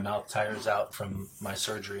weirder as my mouth tires out from my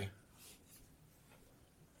surgery.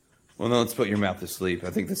 Well, now let's put your mouth to sleep.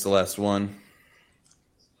 I think that's the last one.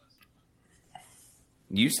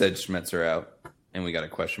 You said Schmetzer out, and we got a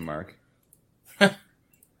question mark. I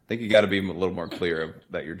think you got to be a little more clear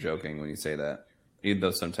that you're joking when you say that. Even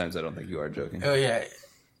though sometimes I don't think you are joking. Oh, yeah.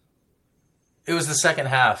 It was the second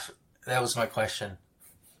half. That was my question.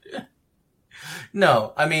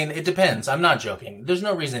 No, I mean, it depends. I'm not joking. There's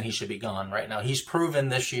no reason he should be gone right now. He's proven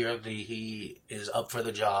this year that he is up for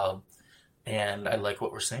the job, and I like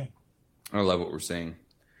what we're seeing. I love what we're seeing.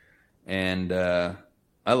 And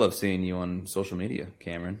I love seeing you on social media,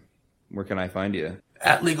 Cameron. Where can I find you?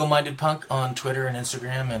 At Legal Minded Punk on Twitter and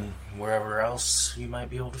Instagram and wherever else you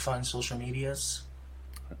might be able to find social medias.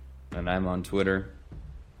 And I'm on Twitter,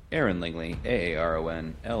 Aaron Lingley,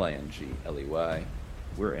 AARONLINGLEY.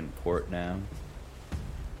 We're in port now.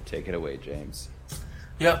 Take it away, James.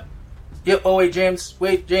 Yep. Oh wait, James.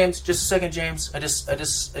 Just a second, James. I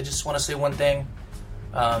just want to say one thing.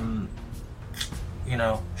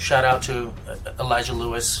 Shout out to Elijah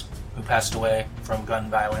Lewis, who passed away from gun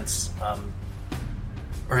violence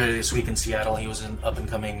earlier this week in Seattle. He was an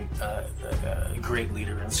up-and-coming great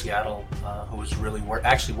leader in Seattle who was really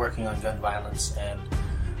actually working on gun violence, and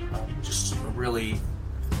just a really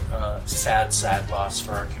sad loss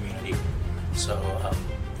for our community. So,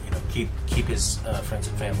 keep his friends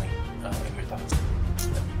and family in your thoughts.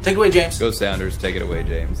 Take it away, James. Go Sounders. Take it away,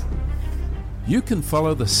 James. You can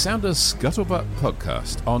follow the Sounders Scuttlebutt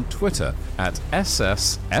podcast on Twitter at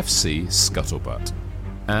SSFC Scuttlebutt.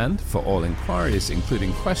 And for all inquiries,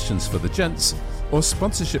 including questions for the gents or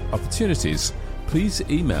sponsorship opportunities, please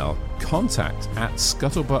email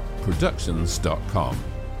contact@scuttlebuttproductions.com.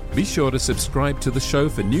 Be sure to subscribe to the show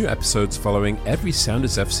for new episodes following every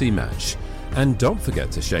Sounders FC match. And don't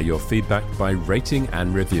forget to share your feedback by rating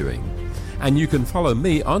and reviewing. And you can follow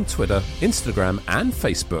me on Twitter, Instagram, and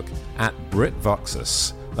Facebook at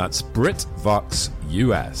BritVoxus. That's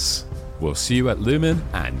BritVoxUS. We'll see you at Lumen,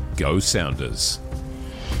 and go Sounders.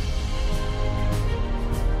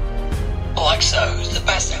 Alexa, who's the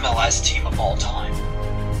best MLS team of all time?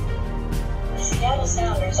 The Seattle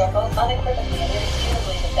Sounders are both unequivocally and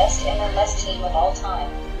indisputably the best MLS team of all time.